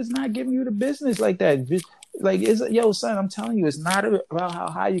Duncan was not giving you the business like that. Like, yo, son, I'm telling you, it's not about how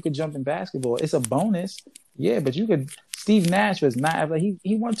high you could jump in basketball. It's a bonus. Yeah, but you could. Steve Nash was not athletic.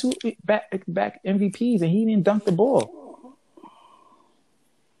 He won 2 back MVPs and he didn't dunk the ball.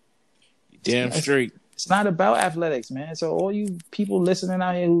 Damn straight. It's not about athletics, man. So all you people listening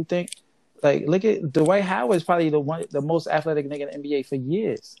out here who think, like, look at Dwight Howard is probably the most athletic nigga in the NBA for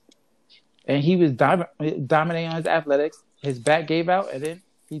years. And he was dominating on his athletics. His back gave out, and then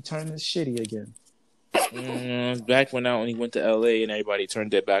he turned shitty again. His back went out when he went to LA, and everybody turned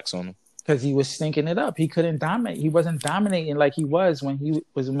their backs on him. Because he was stinking it up. He couldn't dominate. He wasn't dominating like he was when he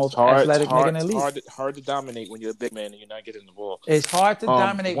was the most athletic nigga in the league. Hard to dominate when you're a big man and you're not getting the ball. It's hard to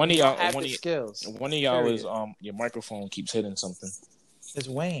dominate when you have the skills. One of y'all is your microphone keeps hitting something. It's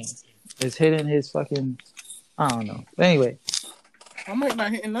Wayne. It's hitting his fucking, I don't know. But anyway. I might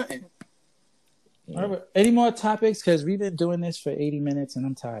not hitting nothing. All right, any more topics? Because we've been doing this for 80 minutes and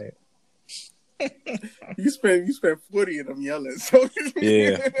I'm tired. You spent 40 of them yelling. So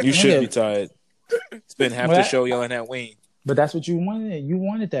yeah, you should be tired. Spend half the show yelling at Wayne. But that's what you wanted. You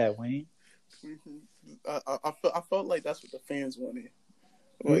wanted that, Wayne. I felt like that's what the fans wanted.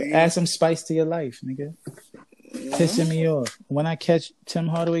 Add some spice to your life, nigga. Pissing me off. When I catch Tim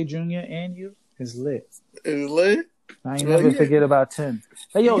Hardaway Jr. and you, it's lit. It's lit? I ain't never forget about Tim.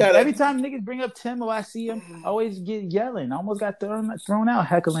 Hey, yo, every time niggas bring up Tim or I see him, I always get yelling. I almost got thrown out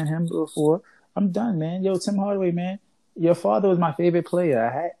heckling him before. I'm done, man. Yo, Tim Hardaway, man. Your father was my favorite player.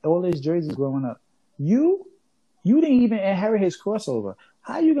 I had all his jerseys growing up. You didn't even inherit his crossover.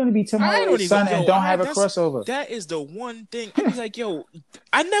 How you gonna be Tim Hardaway's son and don't have a crossover? That is the one thing. He's like, yo,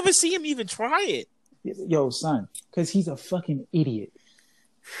 I never see him even try it. Yo, son, because he's a fucking idiot.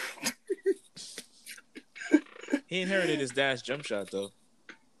 He inherited his dad's jump shot, though.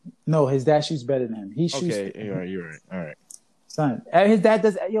 No, his dad shoots better than him. He shoots. Okay, you're right. All right. Son, his dad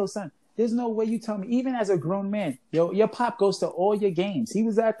does. Yo, son, there's no way you tell me, even as a grown man, yo, your pop goes to all your games. He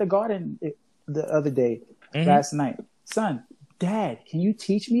was at the Garden the other day, last night. Son, Dad, can you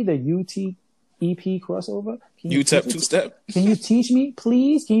teach me the UT EP crossover? UTEP two-step? Can you teach me,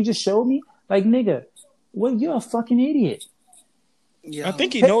 please? Can you just show me? Like, nigga, well, you're a fucking idiot. Yeah. I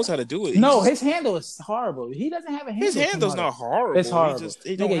think he knows how to do it. His handle is horrible. He doesn't have a handle. His handle's not horrible. It's horrible.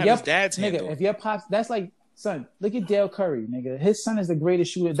 He don't have his dad's handle. Nigga, if your pops, that's like, son, look at Dale Curry, nigga. His son is the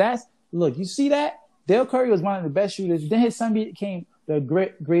greatest shooter. Look, you see that? Dale Curry was one of the best shooters. Then his son became the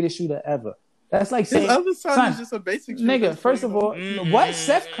greatest shooter ever. That's like saying, his other son is just a basic shooter. Nigga, first of all, what?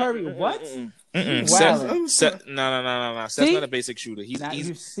 Seth Curry, what? Seth, no. Seth's not a basic shooter.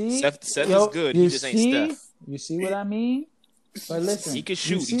 Seth is good. He just ain't Steph. You see what I mean? But listen, he can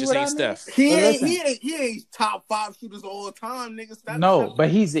shoot. He just ain't Steph. He ain't top 5 shooters all the time, nigga. No, but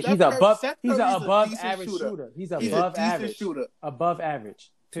he's above average shooter. He's above average shooter. Above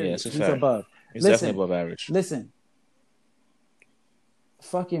average. Period. Yeah, he's above. He's definitely above average. Listen.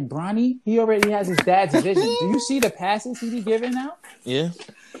 Fucking Bronny, he already has his dad's vision. Do you see the passes he be giving now? Yeah.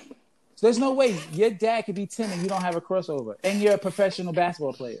 So there's no way your dad could be Tim and you don't have a crossover, and you're a professional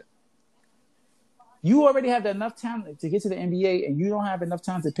basketball player. You already have enough talent to get to the NBA, and you don't have enough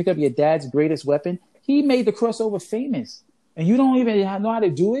time to pick up your dad's greatest weapon. He made the crossover famous, and you don't even know how to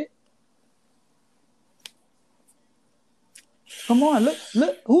do it. Come on,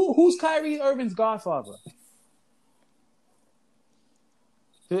 look. Who's Kyrie Irving's godfather?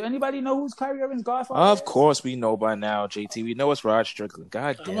 Do anybody know who's Kyrie Irving's godfather? Of course we know by now, JT. We know it's Rod Strickland.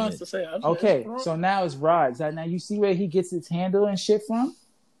 God damn it. Okay, so now it's Rod. Now you see where he gets his handle and shit from?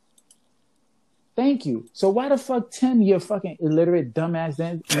 Thank you. So why the fuck, Tim, you fucking illiterate dumbass,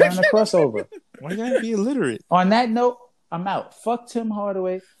 then learn a crossover? Why you gotta be illiterate? On that note, I'm out. Fuck Tim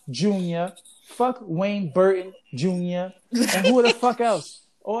Hardaway Jr. Fuck Wayne Burton Jr. And who the fuck else?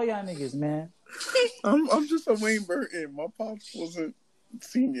 All y'all niggas, man. I'm just a Wayne Burton. My pops wasn't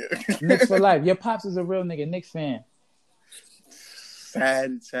senior. Knicks for life. Your pops is a real nigga, Knicks fan.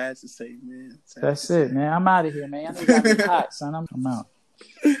 Sad to say, man. That's it, man. I'm out of here, man. I got me hot, son. I'm out.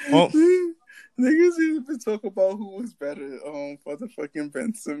 Well, niggas even talk about who was better, for the fucking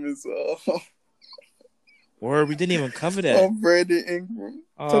Ben Simmons. Word, we didn't even cover that. Brandon Ingram.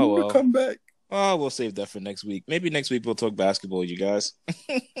 Tell him to come back. Oh, we'll save that for next week. Maybe next week we'll talk basketball, you guys.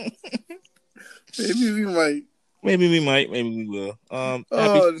 Maybe we might. Maybe we might. Maybe we will.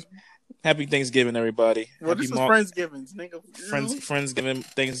 Happy Thanksgiving, everybody. Well, happy this is Friendsgiving, nigga. Friendsgiving,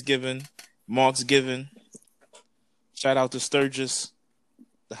 Thanksgiving, Marksgiving. Shout out to Sturgis,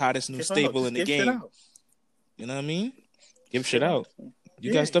 the hottest new stable in the game. You know what I mean? Give shit out.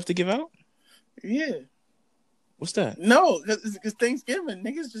 You got stuff to give out? Yeah. What's that? No, because Thanksgiving,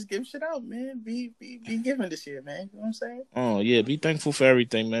 niggas just give shit out, man. Be giving this year, man. You know what I'm saying? Oh yeah, be thankful for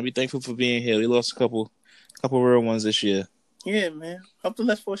everything, man. Be thankful for being here. We lost a couple real ones this year. Yeah, man. Help the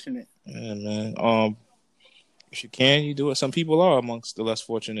less fortunate. Yeah, man. If you can, you do it. Some people are amongst the less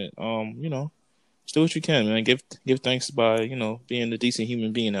fortunate. Just do what you can, man. Give thanks by, being a decent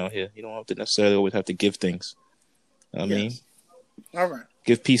human being out here. You don't have to necessarily always have to give things. I mean, all right.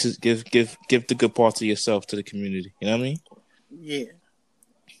 Give pieces. Give the good parts of yourself to the community. You know what I mean? Yeah.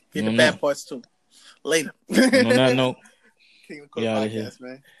 Get the bad parts too. Later. On that note, we out of here,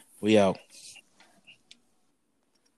 man. We out.